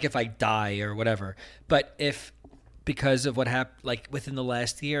 not like if I die or whatever, but if because of what happened, like within the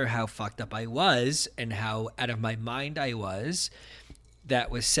last year, how fucked up I was and how out of my mind I was, that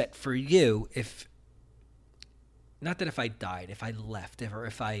was set for you. Not that if I died, if I left, or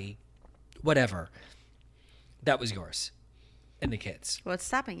if I, whatever, that was yours and the kids. What's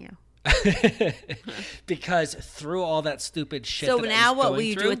stopping you? Because through all that stupid shit. So that I now was what going will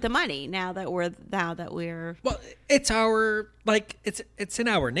you do through- with the money now that we're Well, it's our it's in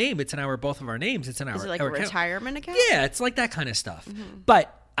our name. It's in our both of our names. It's in our. is it like our a account. retirement account? Yeah, it's like that kind of stuff.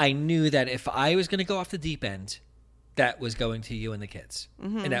 But I knew that if I was going to go off the deep end, that was going to you and the kids,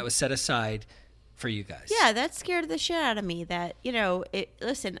 and that was set aside for you guys. Yeah, that scared the shit out of me. That,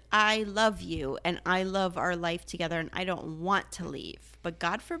 listen, I love you and I love our life together and I don't want to leave. But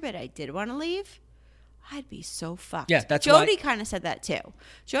God forbid I did want to leave. I'd be so fucked. Yeah, that's Jody why- kind of said that too.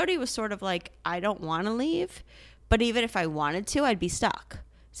 Jody was sort of like, I don't want to leave, but even if I wanted to, I'd be stuck.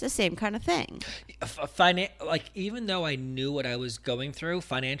 It's the same kind of thing. Like even though I knew what I was going through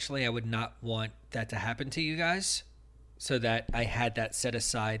financially, I would not want that to happen to you guys. So that I had that set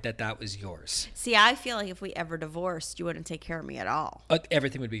aside that was yours. See, I feel like if we ever divorced, you wouldn't take care of me at all.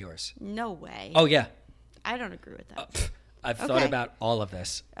 Everything would be yours. No way. Oh yeah. I don't agree with that. I've thought Okay. about all of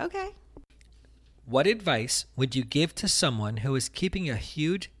this. Okay. What advice would you give to someone who is keeping a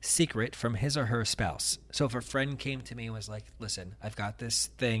huge secret from his or her spouse? So if a friend came to me and was like, listen, I've got this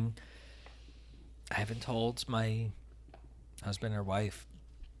thing I haven't told my husband or wife.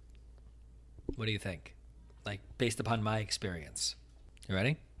 What do you think? Like, based upon my experience. You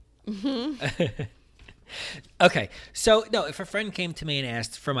ready? Mm-hmm. Okay. So, no, if a friend came to me and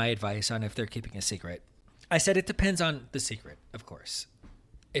asked for my advice on if they're keeping a secret, I said it depends on the secret, of course.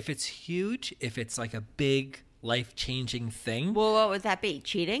 If it's huge, if it's like a big life-changing thing, Well, what would that be?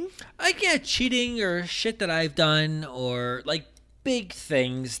 Cheating? like, yeah, cheating or shit that I've done or like big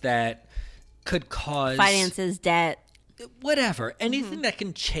things that could cause Finances, debt. whatever, anything that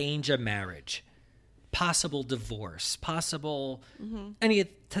can change a marriage, possible divorce, possible any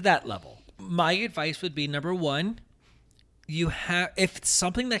to that level. My advice would be number one, if it's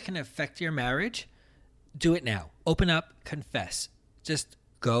something that can affect your marriage, do it now. Open up, confess. Just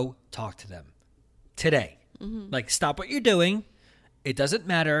go talk to them today. Like, stop what you're doing. It doesn't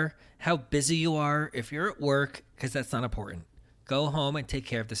matter how busy you are if you're at work, because that's not important. Go home and take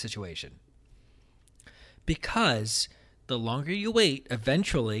care of the situation. Because the longer you wait,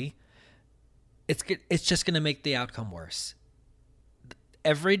 eventually, it's just going to make the outcome worse.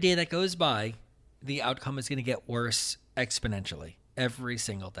 Every day that goes by, the outcome is going to get worse exponentially every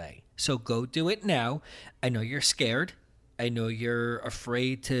single day. So go do it now. I know you're scared. I know you're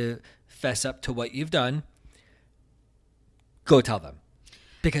afraid to fess up to what you've done. Go tell them,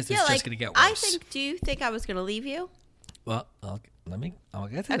 because it's just going to get worse. Do you think I was going to leave you? Well, I'll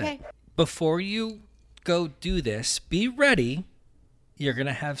get to Okay. that. Before you go do this, be ready. You're going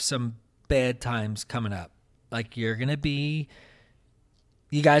to have some bad times coming up. Like, you guys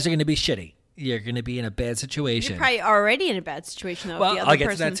are going to be shitty. You're going to be in a bad situation. You're probably already in a bad situation, though. Well, if the other I'll get to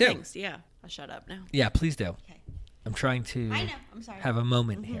person that too. thinks. Yeah. I'll shut up now. Yeah, please do. Okay. I'm trying to I know. I'm sorry. have a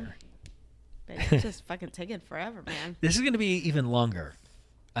moment here. But it's just fucking taking forever, man. This is going to be even longer.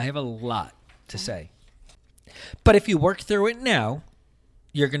 I have a lot to say. But if you work through it now,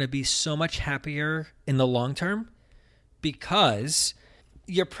 you're going to be so much happier in the long term, because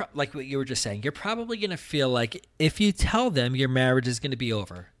you're like what you were just saying, you're probably going to feel like if you tell them your marriage is going to be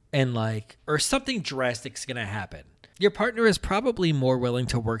over and or something drastic is going to happen, your partner is probably more willing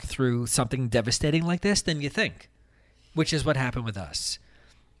to work through something devastating like this than you think, which is what happened with us.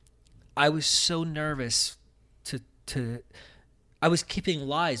 I was so nervous I was keeping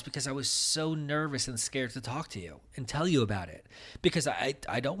lies because I was so nervous and scared to talk to you and tell you about it, because I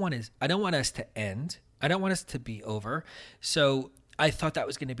don't want us to end. I don't want us to be over. So I thought that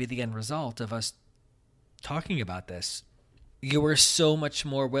was going to be the end result of us talking about this. You were so much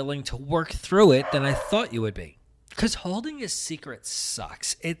more willing to work through it than I thought you would be, because holding a secret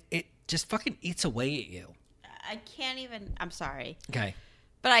sucks. It just fucking eats away at you. I can't even. I'm sorry. Okay.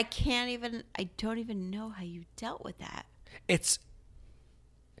 But I don't even know how you dealt with that.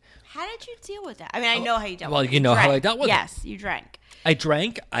 How did you deal with that? I mean, I know how you dealt with it. Well, you know how I dealt with it. Yes, you drank. I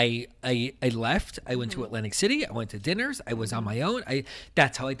drank. I left. I went to Atlantic City. I went to dinners. I was on my own.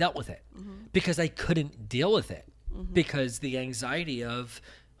 That's how I dealt with it, because I couldn't deal with it, because the anxiety of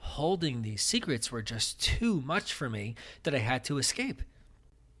holding these secrets were just too much for me that I had to escape.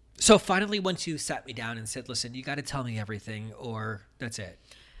 So finally, once you sat me down and said, listen, you got to tell me everything or that's it.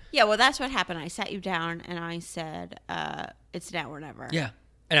 Yeah, well, that's what happened. I sat you down and I said, it's now or never. Yeah.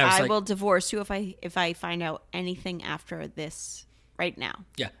 And I was will divorce you if I find out anything after this right now.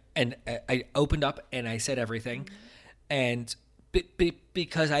 Yeah. And I opened up and I said everything. And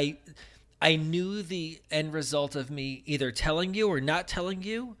because I knew the end result of me either telling you or not telling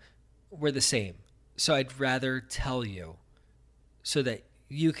you were the same. So I'd rather tell you so that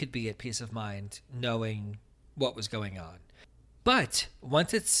you could be at peace of mind knowing what was going on. But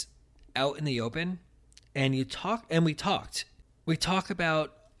once it's out in the open and we talk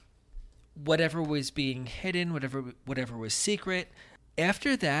about whatever was being hidden, whatever was secret.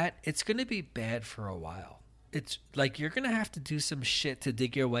 After that, it's going to be bad for a while. It's like you're going to have to do some shit to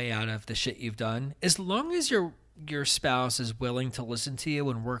dig your way out of the shit you've done. As long as your spouse is willing to listen to you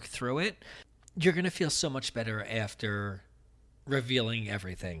and work through it, you're going to feel so much better after revealing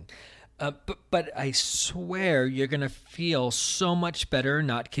everything. But I swear you're going to feel so much better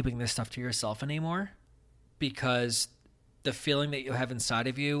not keeping this stuff to yourself anymore, because the feeling that you have inside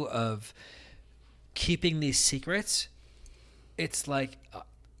of you of keeping these secrets, it's like,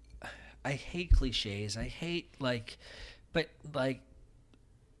 I hate cliches. I hate but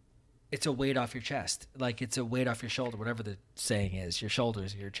it's a weight off your chest. Like it's a weight off your shoulder, whatever the saying is, your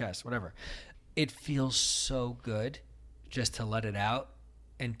shoulders, your chest, whatever. It feels so good just to let it out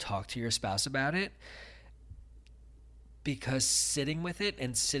and talk to your spouse about it, because sitting with it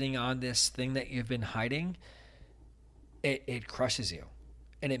and sitting on this thing that you've been hiding, it crushes you,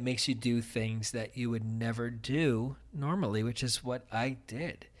 and it makes you do things that you would never do normally, which is what I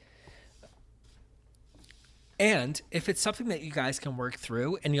did. And if it's something that you guys can work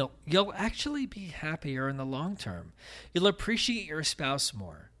through, and you'll actually be happier in the long term. You'll appreciate your spouse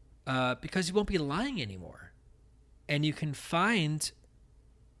more, because you won't be lying anymore. And you can find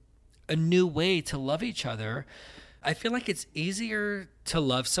a new way to love each other. I feel like it's easier to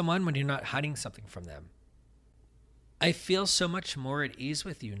love someone when you're not hiding something from them. I feel so much more at ease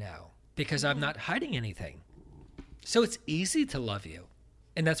with you now because I'm not hiding anything. So it's easy to love you.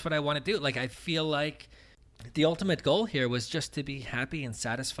 And that's what I want to do. Like, I feel like the ultimate goal here was just to be happy and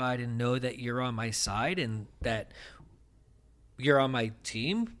satisfied and know that you're on my side and that you're on my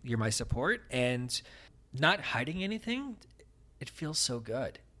team, you're my support, and not hiding anything. It feels so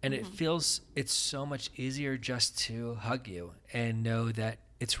good. And it's so much easier just to hug you and know that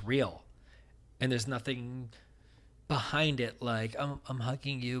it's real. And there's nothing behind it like, I'm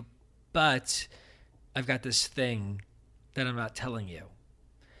hugging you, but I've got this thing that I'm not telling you.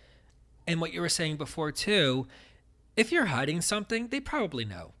 And what you were saying before too, if you're hiding something, they probably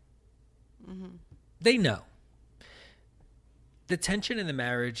know. They know. The tension in the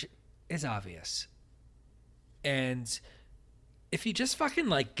marriage is obvious. And if you just fucking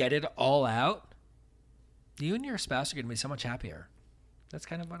like get it all out, you and your spouse are going to be so much happier. That's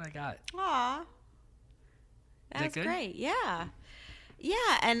kind of what I got. Aw. That's good? great. Yeah. Yeah.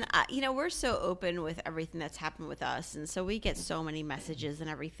 And, we're so open with everything that's happened with us. And so we get so many messages and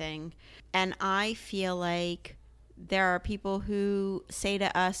everything. And I feel like there are people who say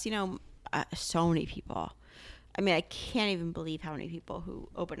to us, so many people. I mean, I can't even believe how many people who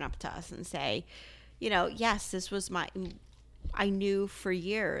open up to us and say, yes, this was I knew for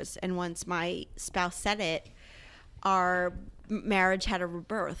years. And once my spouse said it, our marriage had a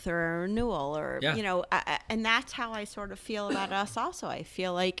rebirth or a renewal or, and that's how I sort of feel about us also. I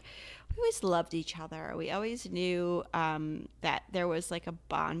feel like we always loved each other. We always knew that there was like a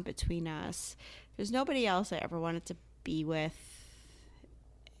bond between us. There's nobody else I ever wanted to be with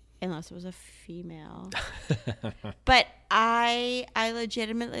unless it was a female. But I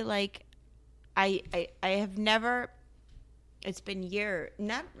legitimately I have never, it's been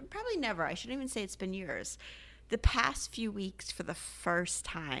probably never, I shouldn't even say it's been years. The past few weeks, for the first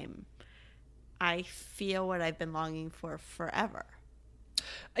time, I feel what I've been longing for forever.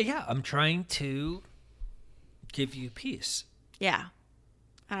 Yeah, I'm trying to give you peace. Yeah,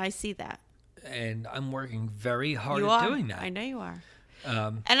 and I see that. And I'm working very hard doing that. I know you are.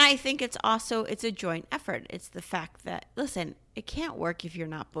 And I think it's a joint effort. It's the fact that, listen, it can't work if you're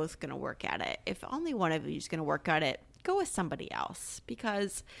not both going to work at it. If only one of you is going to work at it, go with somebody else,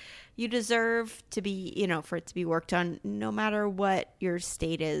 because you deserve to be, for it to be worked on no matter what your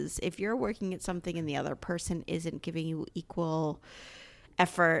state is. If you're working at something and the other person isn't giving you equal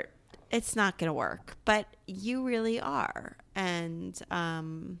effort, it's not going to work. But you really are. And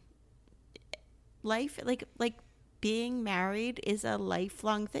life, like being married is a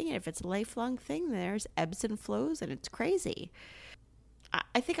lifelong thing. And if it's a lifelong thing, there's ebbs and flows, and it's crazy.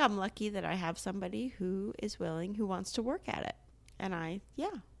 I think I'm lucky that I have somebody who is willing, who wants to work at it. And I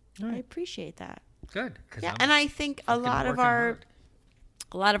appreciate that. Good. Yeah. And I think a lot of our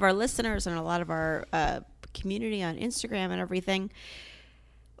listeners and a lot of our community on Instagram and everything,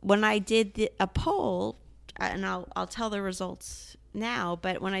 when I did a poll, and I'll tell the results now,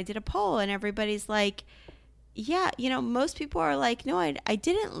 but when I did a poll and everybody's like, yeah, most people are like, no, I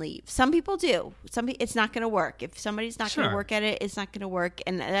didn't leave. Some people do. It's not going to work. If somebody's not going to work at it, it's not going to work.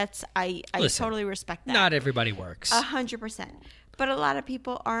 And that's, I totally respect that. Not everybody works. 100%. But a lot of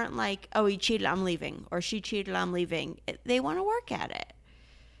people aren't like, oh, he cheated, I'm leaving. Or she cheated, I'm leaving. They want to work at it.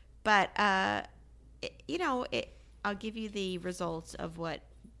 But, I'll give you the results of what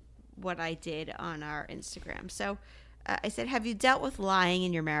I did on our Instagram. So, I said, have you dealt with lying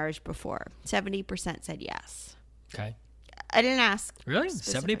in your marriage before? 70% said yes. Okay. I didn't ask. Really?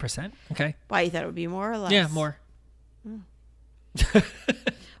 70%? Okay. Why, you thought it would be more or less? Yeah, more.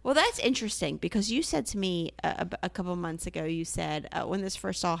 Well, that's interesting, because you said to me a couple months ago, you said when this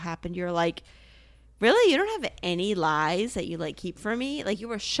first all happened, you're like, really? You don't have any lies that you keep from me? Like, you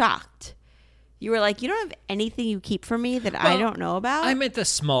were shocked. You were like, you don't have anything you keep from me that I don't know about? I meant the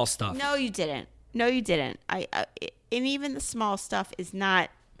small stuff. No, you didn't. And even the small stuff is not,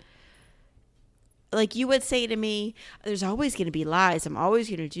 like, you would say to me, there's always going to be lies. I'm always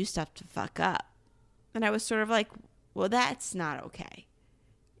going to do stuff to fuck up. And I was sort of like, well, that's not okay.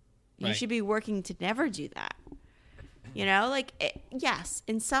 You should be working to never do that. Yes,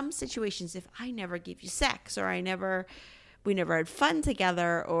 in some situations, if I never give you sex, or we never had fun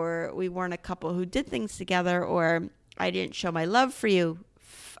together, or we weren't a couple who did things together, or I didn't show my love for you,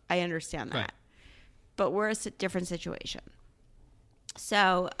 I understand that. Right. But we're a different situation.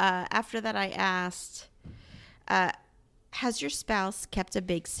 So after that, I asked, has your spouse kept a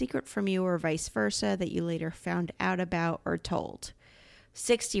big secret from you, or vice versa, that you later found out about or told?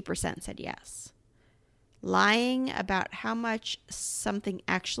 60% said yes. Lying about how much something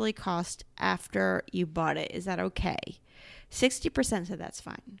actually cost after you bought it, is that okay? 60% said that's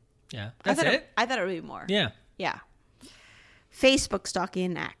fine. Yeah. That's it? I thought it would be more. Yeah. Yeah. Facebook stalking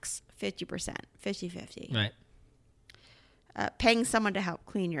an ex, 50%, 50-50. Right. Paying someone to help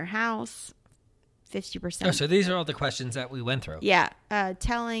clean your house, 50%. Oh, so these are all the questions that we went through. Yeah.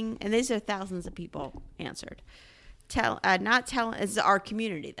 Telling, and these are thousands of people answered. Not telling, is our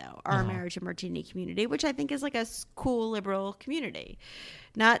community, though, our Marriage and Martini community, which I think is like a cool liberal community.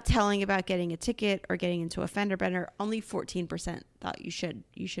 Not telling about getting a ticket or getting into a fender bender. Only 14% thought you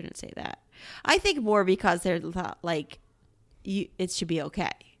shouldn't say that. I think more because they're thought it should be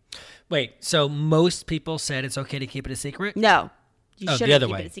okay. Wait, so most people said it's okay to keep it a secret? No, you the shouldn't other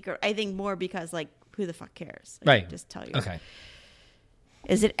keep way. it a secret. I think more because who the fuck cares? Right. Just tell you. Okay.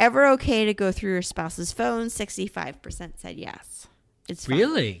 Is it ever okay to go through your spouse's phone? 65% said yes. It's fine.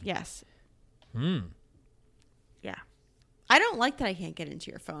 Really? Yes. Yeah. I don't like that I can't get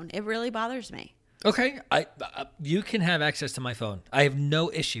into your phone. It really bothers me. Okay, you can have access to my phone. I have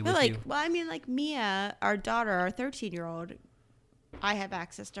no issue with you. Well, I mean, like Mia, our daughter, our 13-year-old, I have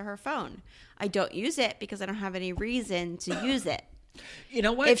access to her phone. I don't use it because I don't have any reason to use it. You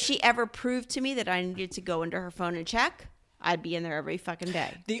know what? If she ever proved to me that I needed to go into her phone and check, I'd be in there every fucking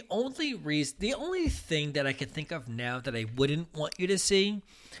day. The only thing that I can think of now that I wouldn't want you to see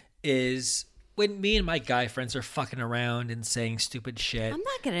is when me and my guy friends are fucking around and saying stupid shit. I'm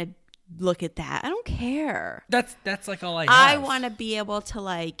not going to look at that. I don't care. That's like all I have. I want to be able to,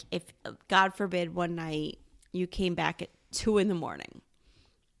 like, if God forbid one night you came back at 2 a.m.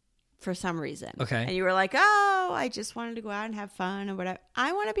 for some reason. Okay. And you were like, oh, I just wanted to go out and have fun or whatever.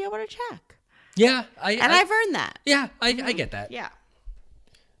 I want to be able to check. Yeah. I've earned that. Yeah, I get that. Yeah.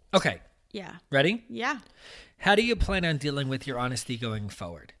 Okay. Yeah. Ready? Yeah. How do you plan on dealing with your honesty going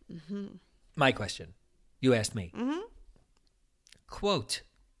forward? Mm-hmm. My question. You asked me. Mm-hmm. Quote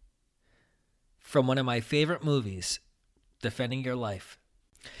from one of my favorite movies, Defending Your Life.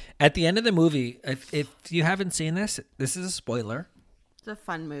 At the end of the movie, if you haven't seen this is a spoiler. It's a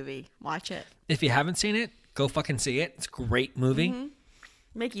fun movie. Watch it. If you haven't seen it, go fucking see it. It's a great movie. Mm-hmm.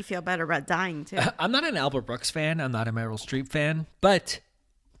 Make you feel better about dying, too. I'm not an Albert Brooks fan. I'm not a Meryl Streep fan. But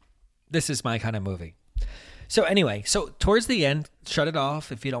this is my kind of movie. So anyway, towards the end, shut it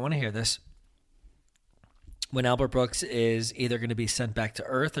off if you don't want to hear this. When Albert Brooks is either going to be sent back to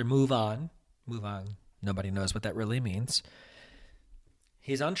Earth or move on. Nobody knows what that really means.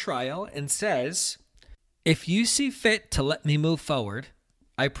 He's on trial and says, if you see fit to let me move forward,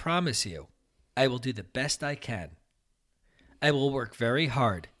 I promise you, I will do the best I can. I will work very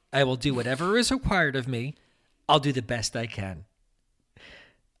hard. I will do whatever is required of me. I'll do the best I can.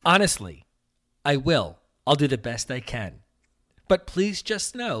 Honestly, I will. I'll do the best I can. But please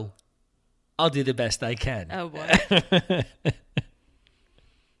just know, I'll do the best I can. Oh, boy.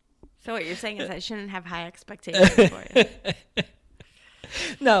 So what you're saying is I shouldn't have high expectations for you.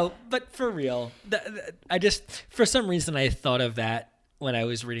 No, but for real, I just, for some reason, I thought of that when I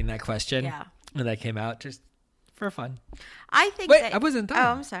was reading that question. Yeah. When that came out, just for fun. I think Wait, I wasn't done. Oh,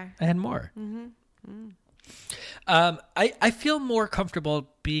 I'm sorry. I had more. I feel more comfortable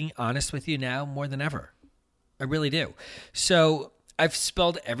being honest with you now more than ever. I really do. So I've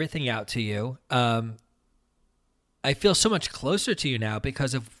spelled everything out to you. I feel so much closer to you now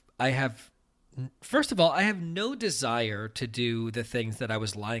because first of all, I have no desire to do the things that I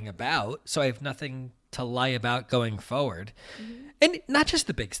was lying about. So I have nothing to lie about going forward. Mm-hmm. And not just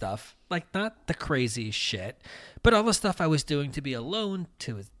the big stuff, like not the crazy shit, but all the stuff I was doing to be alone,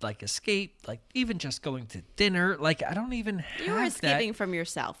 to like escape, like even just going to dinner. Like I don't even have You were escaping that. from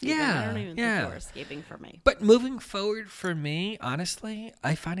yourself. Yeah. I don't even think you were escaping from me. But moving forward for me, honestly,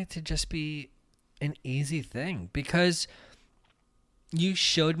 I find it to just be an easy thing because you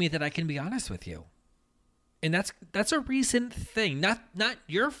showed me that I can be honest with you. And that's a recent thing. Not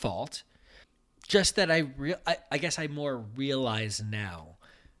your fault. Just that I guess I more realize now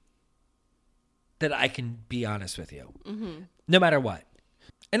that I can be honest with you, no matter what.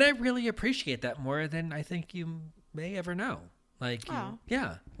 And I really appreciate that more than I think you may ever know. Like,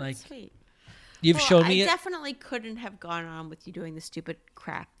 Sweet. You've shown me I definitely couldn't have gone on with you doing the stupid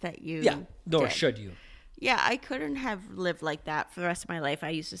crap that you nor did. should you. Yeah, I couldn't have lived like that for the rest of my life. I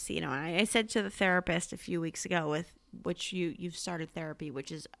used to see, and I said to the therapist a few weeks ago, with which you've started therapy, which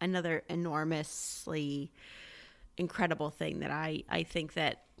is another enormously incredible thing that I think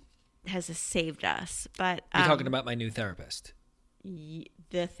that has saved us. But You're talking about my new therapist. The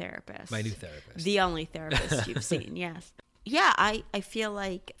therapist. My new therapist. The only therapist you've seen, yes. Yeah, I feel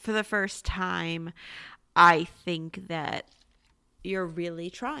like for the first time, I think that you're really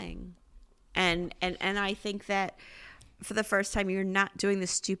trying. And I think that for the first time, you're not doing the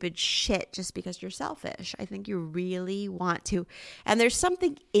stupid shit just because you're selfish. I think you really want to. And there's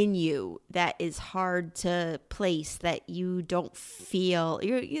something in you that is hard to place that you don't feel.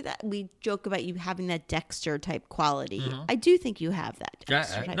 We joke about you having that Dexter type quality. Mm-hmm. I do think you have that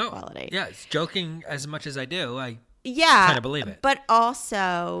Dexter type quality. Yeah, it's joking as much as I do. I kind of believe it. But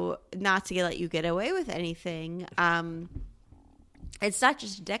also, not to let you get away with anything, it's not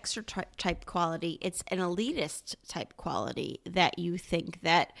just Dexter type quality, it's an elitist type quality that you think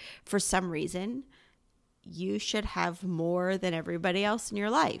that for some reason you should have more than everybody else in your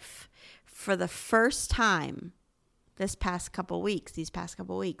life. For the first time these past couple weeks,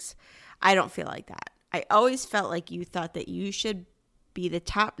 I don't feel like that. I always felt like you thought that you should be the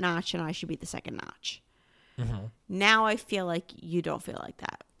top notch and I should be the second notch. Mm-hmm. Now I feel like you don't feel like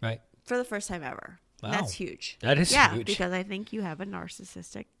that. Right. For the first time ever. Wow. That's huge. That is huge. because I think you have a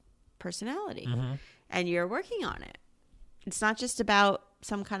narcissistic personality. Mm-hmm. and you're working on it. It's not just about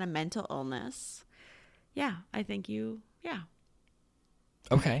some kind of mental illness. Yeah, I think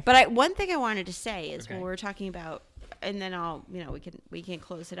Okay. But one thing I wanted to say is Okay. when we're talking about, and then we can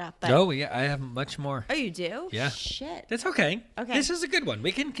close it up. But, No, yeah, I have much more. Oh, you do? Yeah. Shit. That's okay. Okay. This is a good one.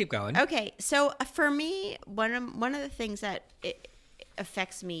 We can keep going. Okay, so for me, one of the things that it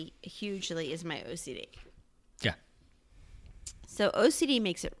affects me hugely is my OCD. Yeah. So OCD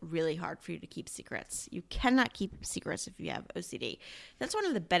makes it really hard for you to keep secrets. You cannot keep secrets if you have OCD. That's one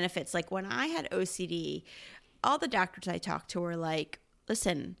of the benefits. Like when I had OCD, all the doctors I talked to were like,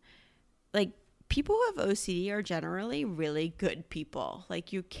 listen, like people who have OCD are generally really good people.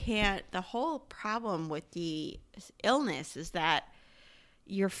 Like you can't, the whole problem with the illness is that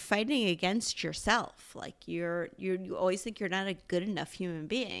you're fighting against yourself. Like you always think you're not a good enough human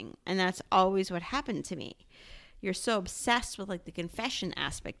being. And that's always what happened to me. You're so obsessed with like the confession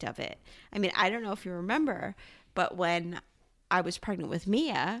aspect of it. I mean, I don't know if you remember, but when I was pregnant with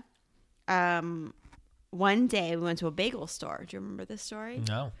Mia, one day we went to a bagel store. Do you remember this story?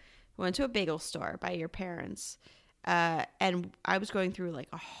 No. We went to a bagel store by your parents. And I was going through like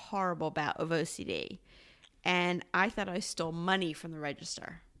a horrible bout of OCD. And I thought I stole money from the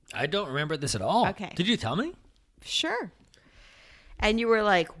register. I don't remember this at all. Okay. Did you tell me? Sure. And you were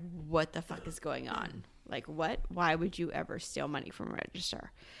like, what the fuck is going on? Like, what? Why would you ever steal money from a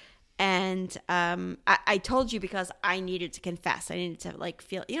register? And I told you because I needed to confess. I needed to like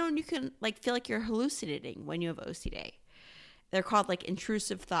feel, and you can like feel like you're hallucinating when you have OCD. They're called like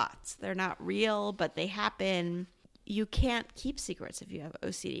intrusive thoughts. They're not real, but they happen. You can't keep secrets if you have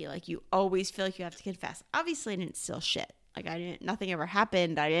OCD. Like you always feel like you have to confess. Obviously, I didn't steal shit. Like nothing ever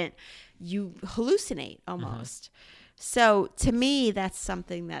happened. You hallucinate almost. Mm-hmm. So to me, that's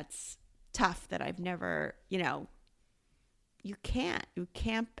something that's tough that I've never, you can't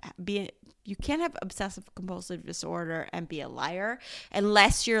have obsessive compulsive disorder and be a liar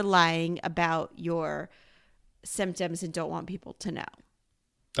unless you're lying about your symptoms and don't want people to know.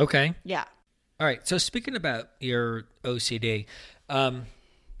 Okay. Yeah. All right. So speaking about your OCD, a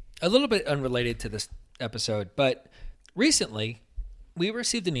little bit unrelated to this episode, but recently we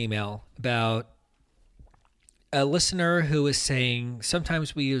received an email about a listener who is saying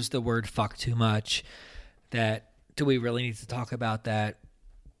sometimes we use the word fuck too much. Do we really need to talk about that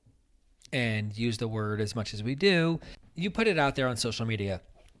and use the word as much as we do? You put it out there on social media,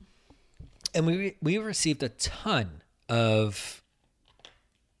 and we received a ton of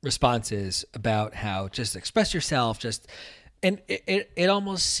responses about how just express yourself, and it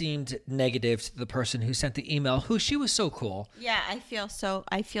almost seemed negative to the person who sent the email, who she was so cool. Yeah, I feel so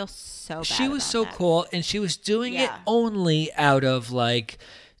bad. She was about so that. cool, and she was doing it only out of like,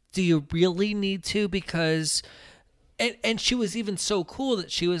 do you really need to? Because, and she was even so cool that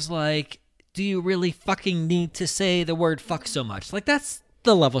she was like, do you really fucking need to say the word fuck so much? Like that's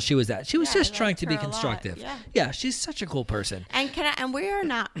the level she was at. She was just trying to be constructive. Yeah, she's such a cool person. And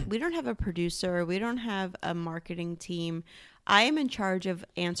we don't have a producer. We don't have a marketing team. I am in charge of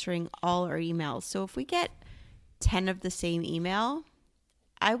answering all our emails. So if we get 10 of the same email,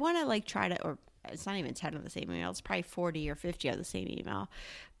 I want to like try to, or it's not even 10 of the same email. It's probably 40 or 50 of the same email.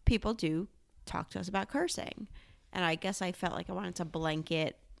 People do talk to us about cursing. And I guess I felt like I wanted to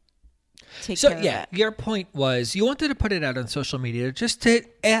blanket take care of it. Your point was you wanted to put it out on social media just to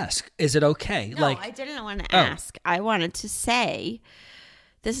ask, is it okay? No, I didn't want to ask. I wanted to say,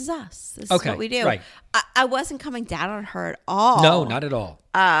 this is us. This is what we do. Right. I wasn't coming down on her at all. No, not at all.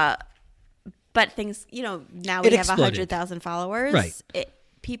 But things, now we have 100,000 followers. Right.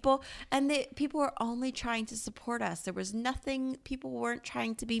 People were only trying to support us. There was nothing, people weren't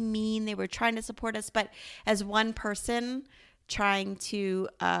trying to be mean. They were trying to support us. But as one person trying to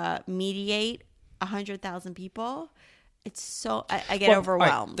mediate 100,000 people, it's so, I get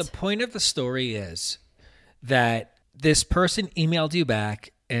overwhelmed. Right. The point of the story is that this person emailed you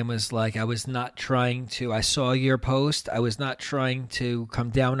back and was like, I saw your post. I was not trying to come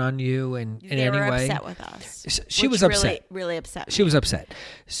down on you in any way. They were upset with us. She was upset. Really, really upset. She was upset.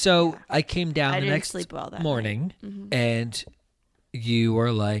 So I came down the next morning Mm-hmm. and you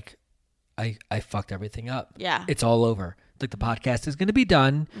were like, I fucked everything up. Yeah. It's all over. Like the podcast is going to be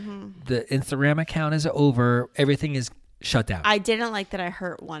done. Mm-hmm. The Instagram account is over. Everything is shut down. I didn't like that I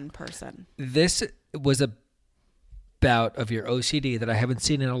hurt one person. This was a bout of your OCD that I haven't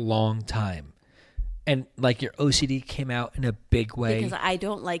seen in a long time. And like your OCD came out in a big way. Because I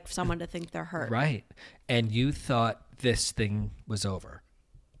don't like someone to think they're hurt. Right. And you thought this thing was over.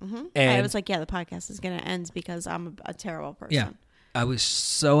 Mm-hmm. And I was like, the podcast is going to end because I'm a terrible person. Yeah. I was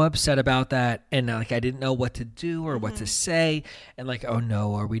so upset about that. And like, I didn't know what to do or what to say. And like, oh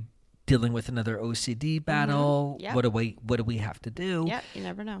no, are we dealing with another OCD battle. Yep. What do we have to do? Yeah, you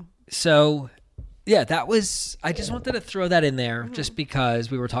never know. So, yeah, that was. I just wanted to throw that in there, just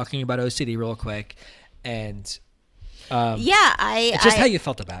because we were talking about OCD real quick, and how you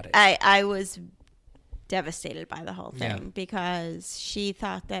felt about it. I was devastated by the whole thing because she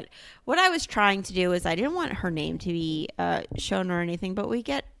thought that what I was trying to do is I didn't want her name to be shown or anything, but we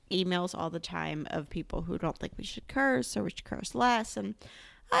get emails all the time of people who don't think we should curse or we should curse less, and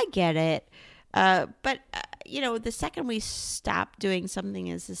I get it. But the second we stop doing something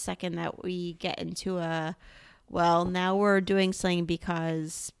is the second that we get into now we're doing something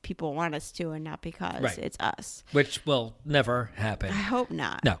because people want us to and not because it's us. Which will never happen. I hope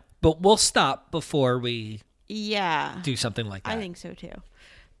not. No, but we'll stop before we do something like that. I think so too.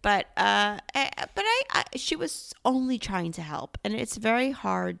 But she was only trying to help, and it's very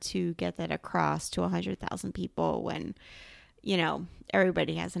hard to get that across to 100,000 people when,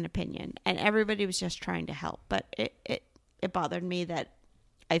 everybody has an opinion, and everybody was just trying to help. But it bothered me that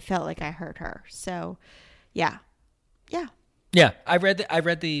I felt like I hurt her. So, yeah. I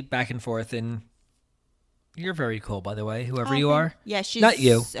read the back and forth, and you're very cool, by the way, whoever you are. Yeah, she's not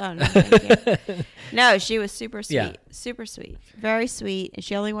you. Oh, no, thank you. No, she was super sweet. Yeah. Super sweet. Very sweet. And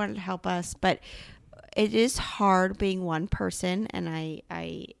she only wanted to help us. But it is hard being one person, and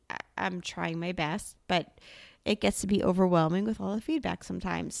I'm trying my best, but it gets to be overwhelming with all the feedback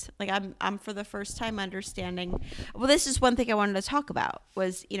sometimes. Like I'm for the first time understanding. Well, this is one thing I wanted to talk about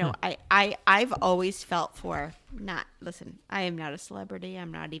was, I've always felt I am not a celebrity.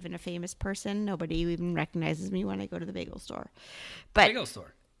 I'm not even a famous person. Nobody even recognizes me when I go to the bagel store. But Bagel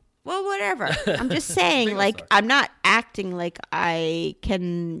store. Well, whatever. I'm just saying, store. I'm not acting like I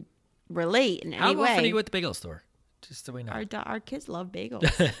can relate in any way. How often are you at the bagel store? Just so we know. Our kids love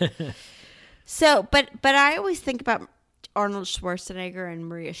bagels. So, but I always think about Arnold Schwarzenegger and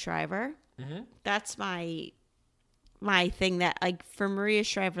Maria Shriver. Mm-hmm. That's my thing that, for Maria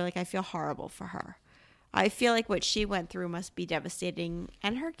Shriver, I feel horrible for her. I feel like what she went through must be devastating,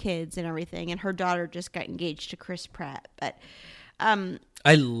 and her kids and everything, and her daughter just got engaged to Chris Pratt. But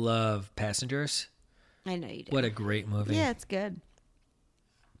I love Passengers. I know you do. What a great movie. Yeah, it's good.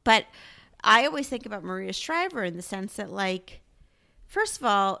 But I always think about Maria Shriver in the sense that, first of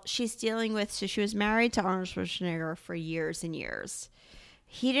all, she's dealing with, so she was married to Arnold Schwarzenegger for years and years.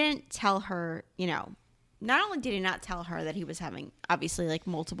 He didn't tell her, not only did he not tell her that he was having, obviously,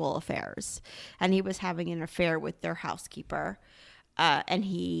 multiple affairs, and he was having an affair with their housekeeper, and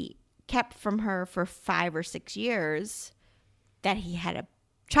he kept from her for 5 or 6 years that he had a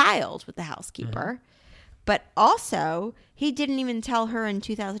child with the housekeeper. Mm-hmm. But also, he didn't even tell her in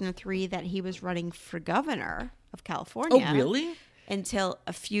 2003 that he was running for governor of California. Oh, really? Until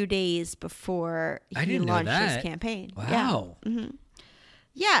a few days before he launched his campaign. Wow. Yeah. Mm-hmm.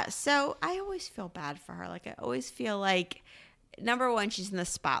 Yeah, so I always feel bad for her. I always feel like, number one, she's in the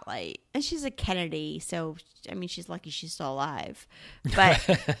spotlight. And she's a Kennedy, so, she's lucky she's still alive. But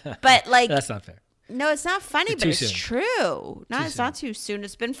That's not fair. No, it's not funny, but it's true. It's soon. not too soon.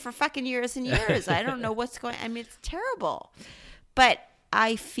 It's been for fucking years and years. I don't know what's going on. It's terrible. But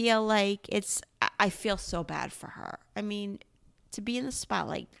I feel like I feel so bad for her. To be in the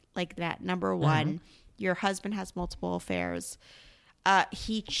spotlight like that, number one, your husband has multiple affairs.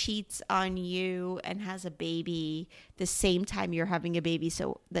 He cheats on you and has a baby the same time you're having a baby.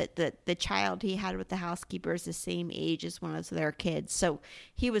 So the child he had with the housekeeper is the same age as one of their kids. So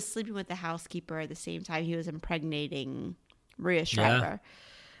he was sleeping with the housekeeper at the same time he was impregnating Maria Shriver.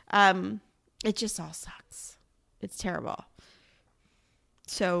 Yeah. It just all sucks. It's terrible.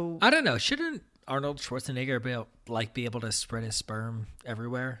 So I don't know. Shouldn't Arnold Schwarzenegger be able to spread his sperm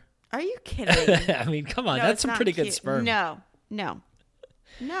everywhere? Are you kidding? Come on. No, that's some pretty good sperm. No,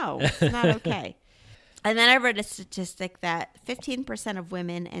 it's not okay. And then I read a statistic that 15% of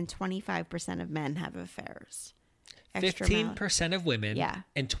women and 25% of men have affairs. 15% of women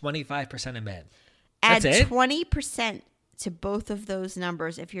and 25% of men. Add 20% to both of those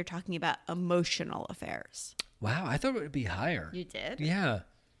numbers if you're talking about emotional affairs. Wow, I thought it would be higher. You did? Yeah.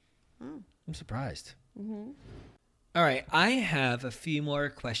 I'm surprised. Mm-hmm. All right, I have a few more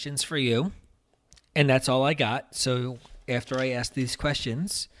questions for you, and that's all I got. So after I ask these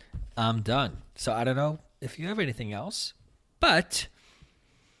questions, I'm done. So I don't know if you have anything else, but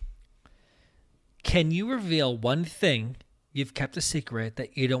can you reveal one thing you've kept a secret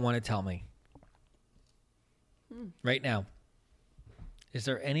that you don't want to tell me right now? Is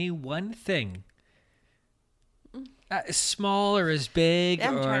there any one thing, as small or as big?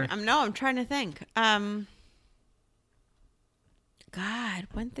 I'm trying to think. God,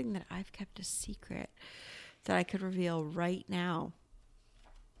 one thing that I've kept a secret that I could reveal right now.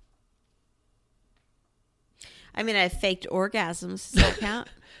 I mean, I've faked orgasms. Does that count?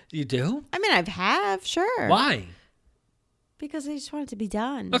 You do? I mean, have, sure. Why? Because I just want it to be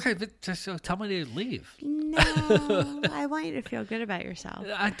done. Okay, but just so tell me to leave. No, I want you to feel good about yourself.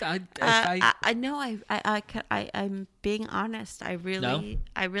 I'm being honest. I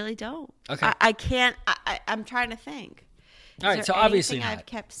really don't. Okay. I can't. I'm trying to think. All right, so obviously anything not. I've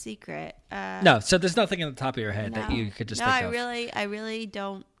kept secret. No, so there's nothing in the top of your head that you could just think of. I really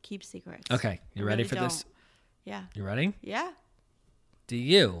don't keep secrets. Okay, you ready for this? Yeah. You ready? Yeah. Do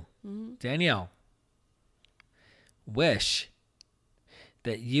you, Danielle, wish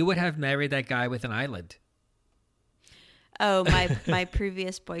that you would have married that guy with an island? Oh, my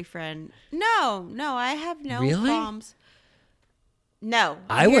previous boyfriend. No, I have no Really? qualms. No.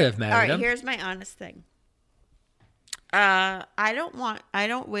 I would have married him. All right, here's my honest thing. I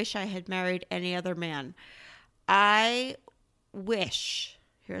don't wish I had married any other man. Here's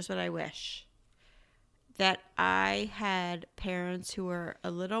what I wish. That I had parents who were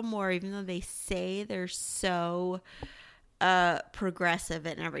a little more, even though they say they're so progressive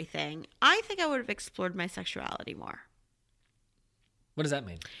and everything, I think I would have explored my sexuality more. What does that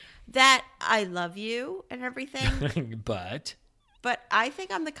mean? That I love you and everything. But I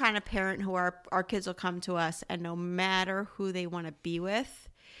think I'm the kind of parent who our kids will come to us, and no matter who they want to be with,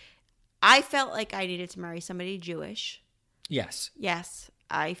 I felt like I needed to marry somebody Jewish. yes. Yes,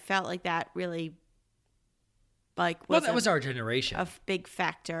 I felt like that really, that was our generation. a big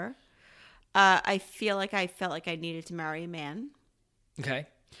factor. I felt like I needed to marry a man. Okay.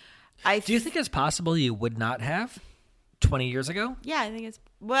 Do you think it's possible you would not have 20 years ago? Yeah, I think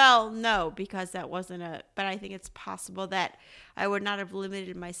no, because that wasn't but I think it's possible that I would not have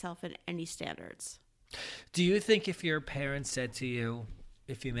limited myself in any standards. Do you think if your parents said to you,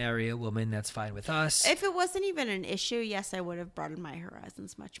 if you marry a woman, that's fine with us? If it wasn't even an issue, yes, I would have broadened my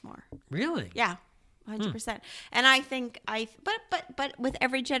horizons much more. Really? Yeah. 100%. And I think but with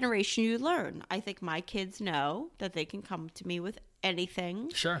every generation you learn. I think my kids know that they can come to me with anything.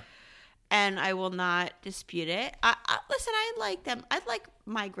 Sure. And I will not dispute it. Listen, I like them. I'd like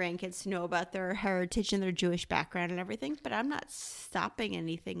my grandkids to know about their heritage and their Jewish background and everything, but I'm not stopping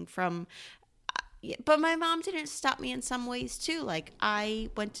anything from. But my mom didn't stop me in some ways too. Like, I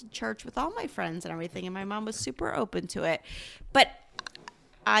went to church with all my friends and everything, and my mom was super open to it. But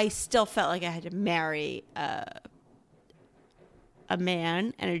I still felt like I had to marry a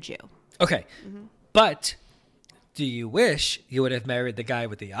man and a Jew. Okay. Mm-hmm. But do you wish you would have married the guy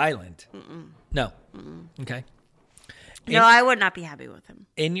with the island? Mm-mm. No. Mm-mm. Okay. No, I would not be happy with him.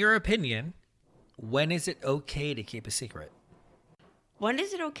 In your opinion, when is it okay to keep a secret? When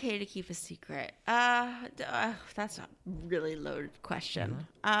is it okay to keep a secret? That's a really loaded question.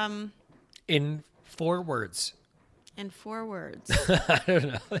 Mm-hmm. In 4 words. In 4 words. I don't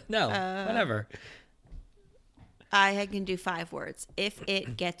know. No, whatever. I can do 5 words. If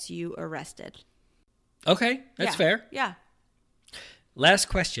it gets you arrested. Okay, that's fair. Yeah. Last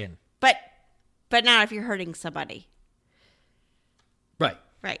question. But not if you're hurting somebody. Right.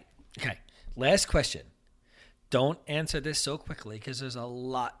 Right. Okay. Last question. Don't answer this so quickly because there's a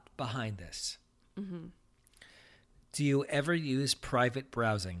lot behind this. Mm-hmm. Do you ever use private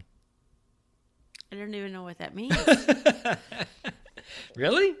browsing? I don't even know what that means.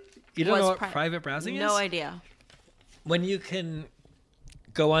 Really? You don't know what private browsing is? No idea. When you can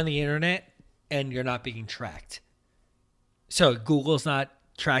go on the internet and you're not being tracked. So Google's not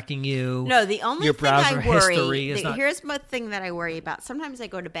tracking you. No, the only your thing browser I worry, history is not. Here's my thing that I worry about. Sometimes I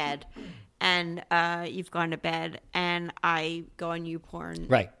go to bed and you've gone to bed and I go on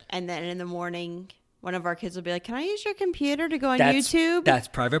YouPorn. Right. And then in the morning, one of our kids will be like, "Can I use your computer to go on YouTube?" That's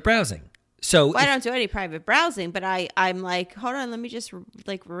private browsing. So I don't do any private browsing, but I'm like, hold on, let me just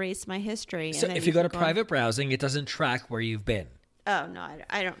erase my history. So if you go to private browsing, it doesn't track where you've been. Oh, no,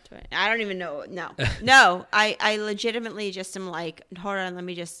 I don't do it. I don't even know. No, I legitimately just am like, hold on, let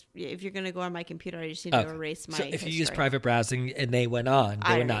me just, if you're going to go on my computer, I just need to erase my history. So if you use private browsing and they went on,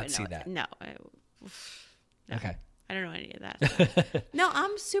 they would not see that. No. Okay. I don't know any of that. No,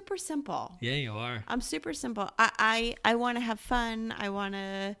 I'm super simple. Yeah, you are. I'm super simple. I want to have fun. I want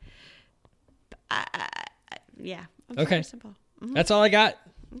to, yeah. I'm super simple. Mm-hmm. That's all I got.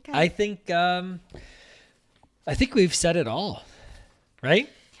 Okay. I think we've said it all. Right?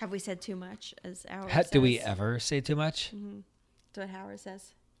 Have we said too much, as Howard says? Do we ever say too much? Mm-hmm. That's what Howard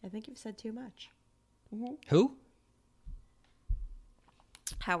says. I think you've said too much. Mm-hmm. Who?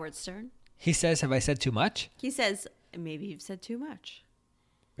 Howard Stern. He says, have I said too much? He says, maybe you've said too much.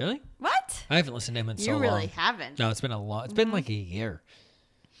 Really? What? I haven't listened to him in so long. You really haven't. No, it's been it's been like a year.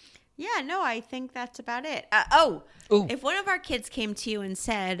 Yeah, no, I think that's about it. If one of our kids came to you and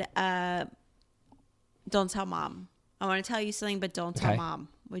said, Don't tell mom. I want to tell you something, but don't tell mom.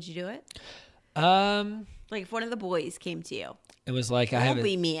 Would you do it? Like if one of the boys came to you. It was like, It won't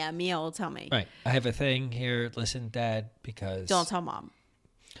be Mia. Mia will tell me. Right. I have a thing here. Listen, Dad, because... Don't tell mom.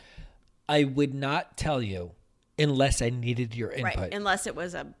 I would not tell you unless I needed your input. Right. Unless it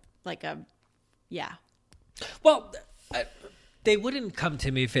was yeah. Well, they wouldn't come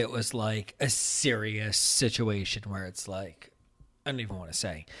to me if it was like a serious situation where it's like, I don't even want to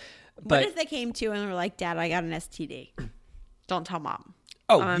say. But what if they came to you and were like, Dad, I got an STD. Don't tell mom.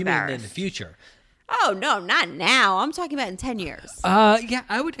 Oh, I'm you mean in embarrassed. the future? Oh, no, not now. I'm talking about in 10 years. Yeah,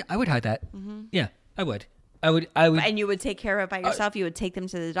 I would hide that. Mm-hmm. Yeah, I would. I would. And you would take care of it by yourself? You would take them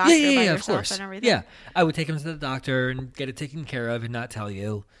to the doctor by yourself of course. and everything? Yeah, I would take them to the doctor and get it taken care of and not tell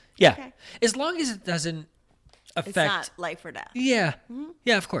you. Yeah, Okay. as long as it doesn't affect. It's not life or death. Yeah, Mm-hmm.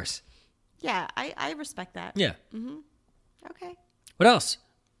 yeah, of course. Yeah, I respect that. Yeah. Okay. What else?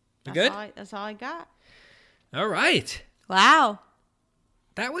 You good? That's all I got. All right. Wow.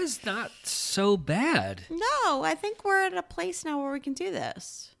 That was not so bad. No, I think we're at a place now where we can do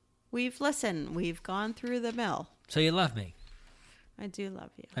this. We've gone through the mill. So you love me. I do love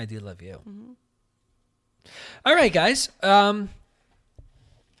you. I do love you. Mm-hmm. All right, guys.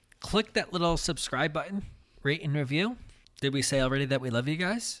 Click that little subscribe button, rate and review. Did we say already that we love you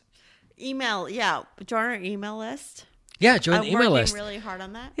guys? Email, yeah. Join our email list. Yeah, join the email I'm list. working really hard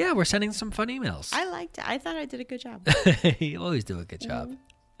on that. Yeah, we're sending some fun emails. I liked it. I thought I did a good job. You always do a good job.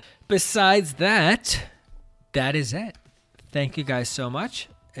 Besides that, that is it. Thank you guys so much,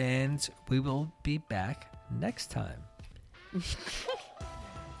 and we will be back next time.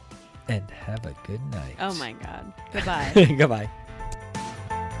 And have a good night. Oh my God. Goodbye. Goodbye.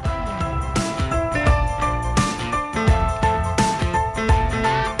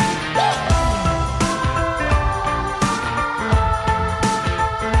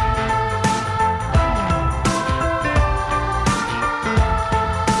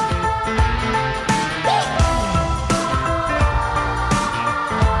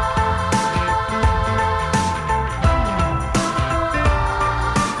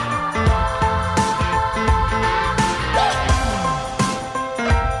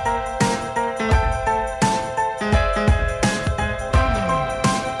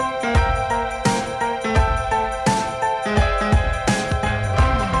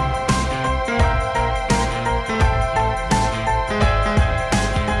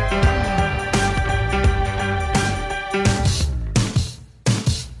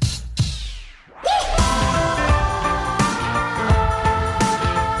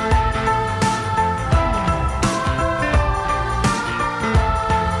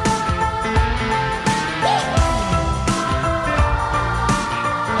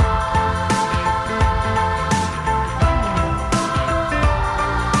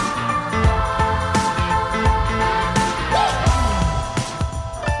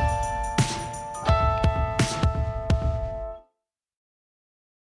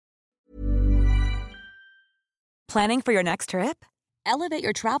 Planning for your next trip? Elevate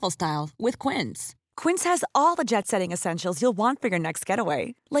your travel style with Quince. Quince has all the jet-setting essentials you'll want for your next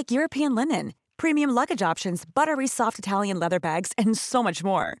getaway, like European linen, premium luggage options, buttery soft Italian leather bags, and so much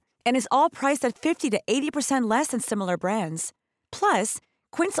more. And is all priced at 50 to 80% less than similar brands. Plus,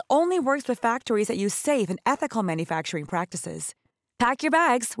 Quince only works with factories that use safe and ethical manufacturing practices. Pack your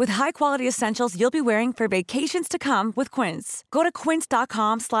bags with high-quality essentials you'll be wearing for vacations to come with Quince. Go to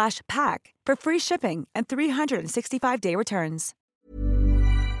quince.com/pack for free shipping and 365-day returns.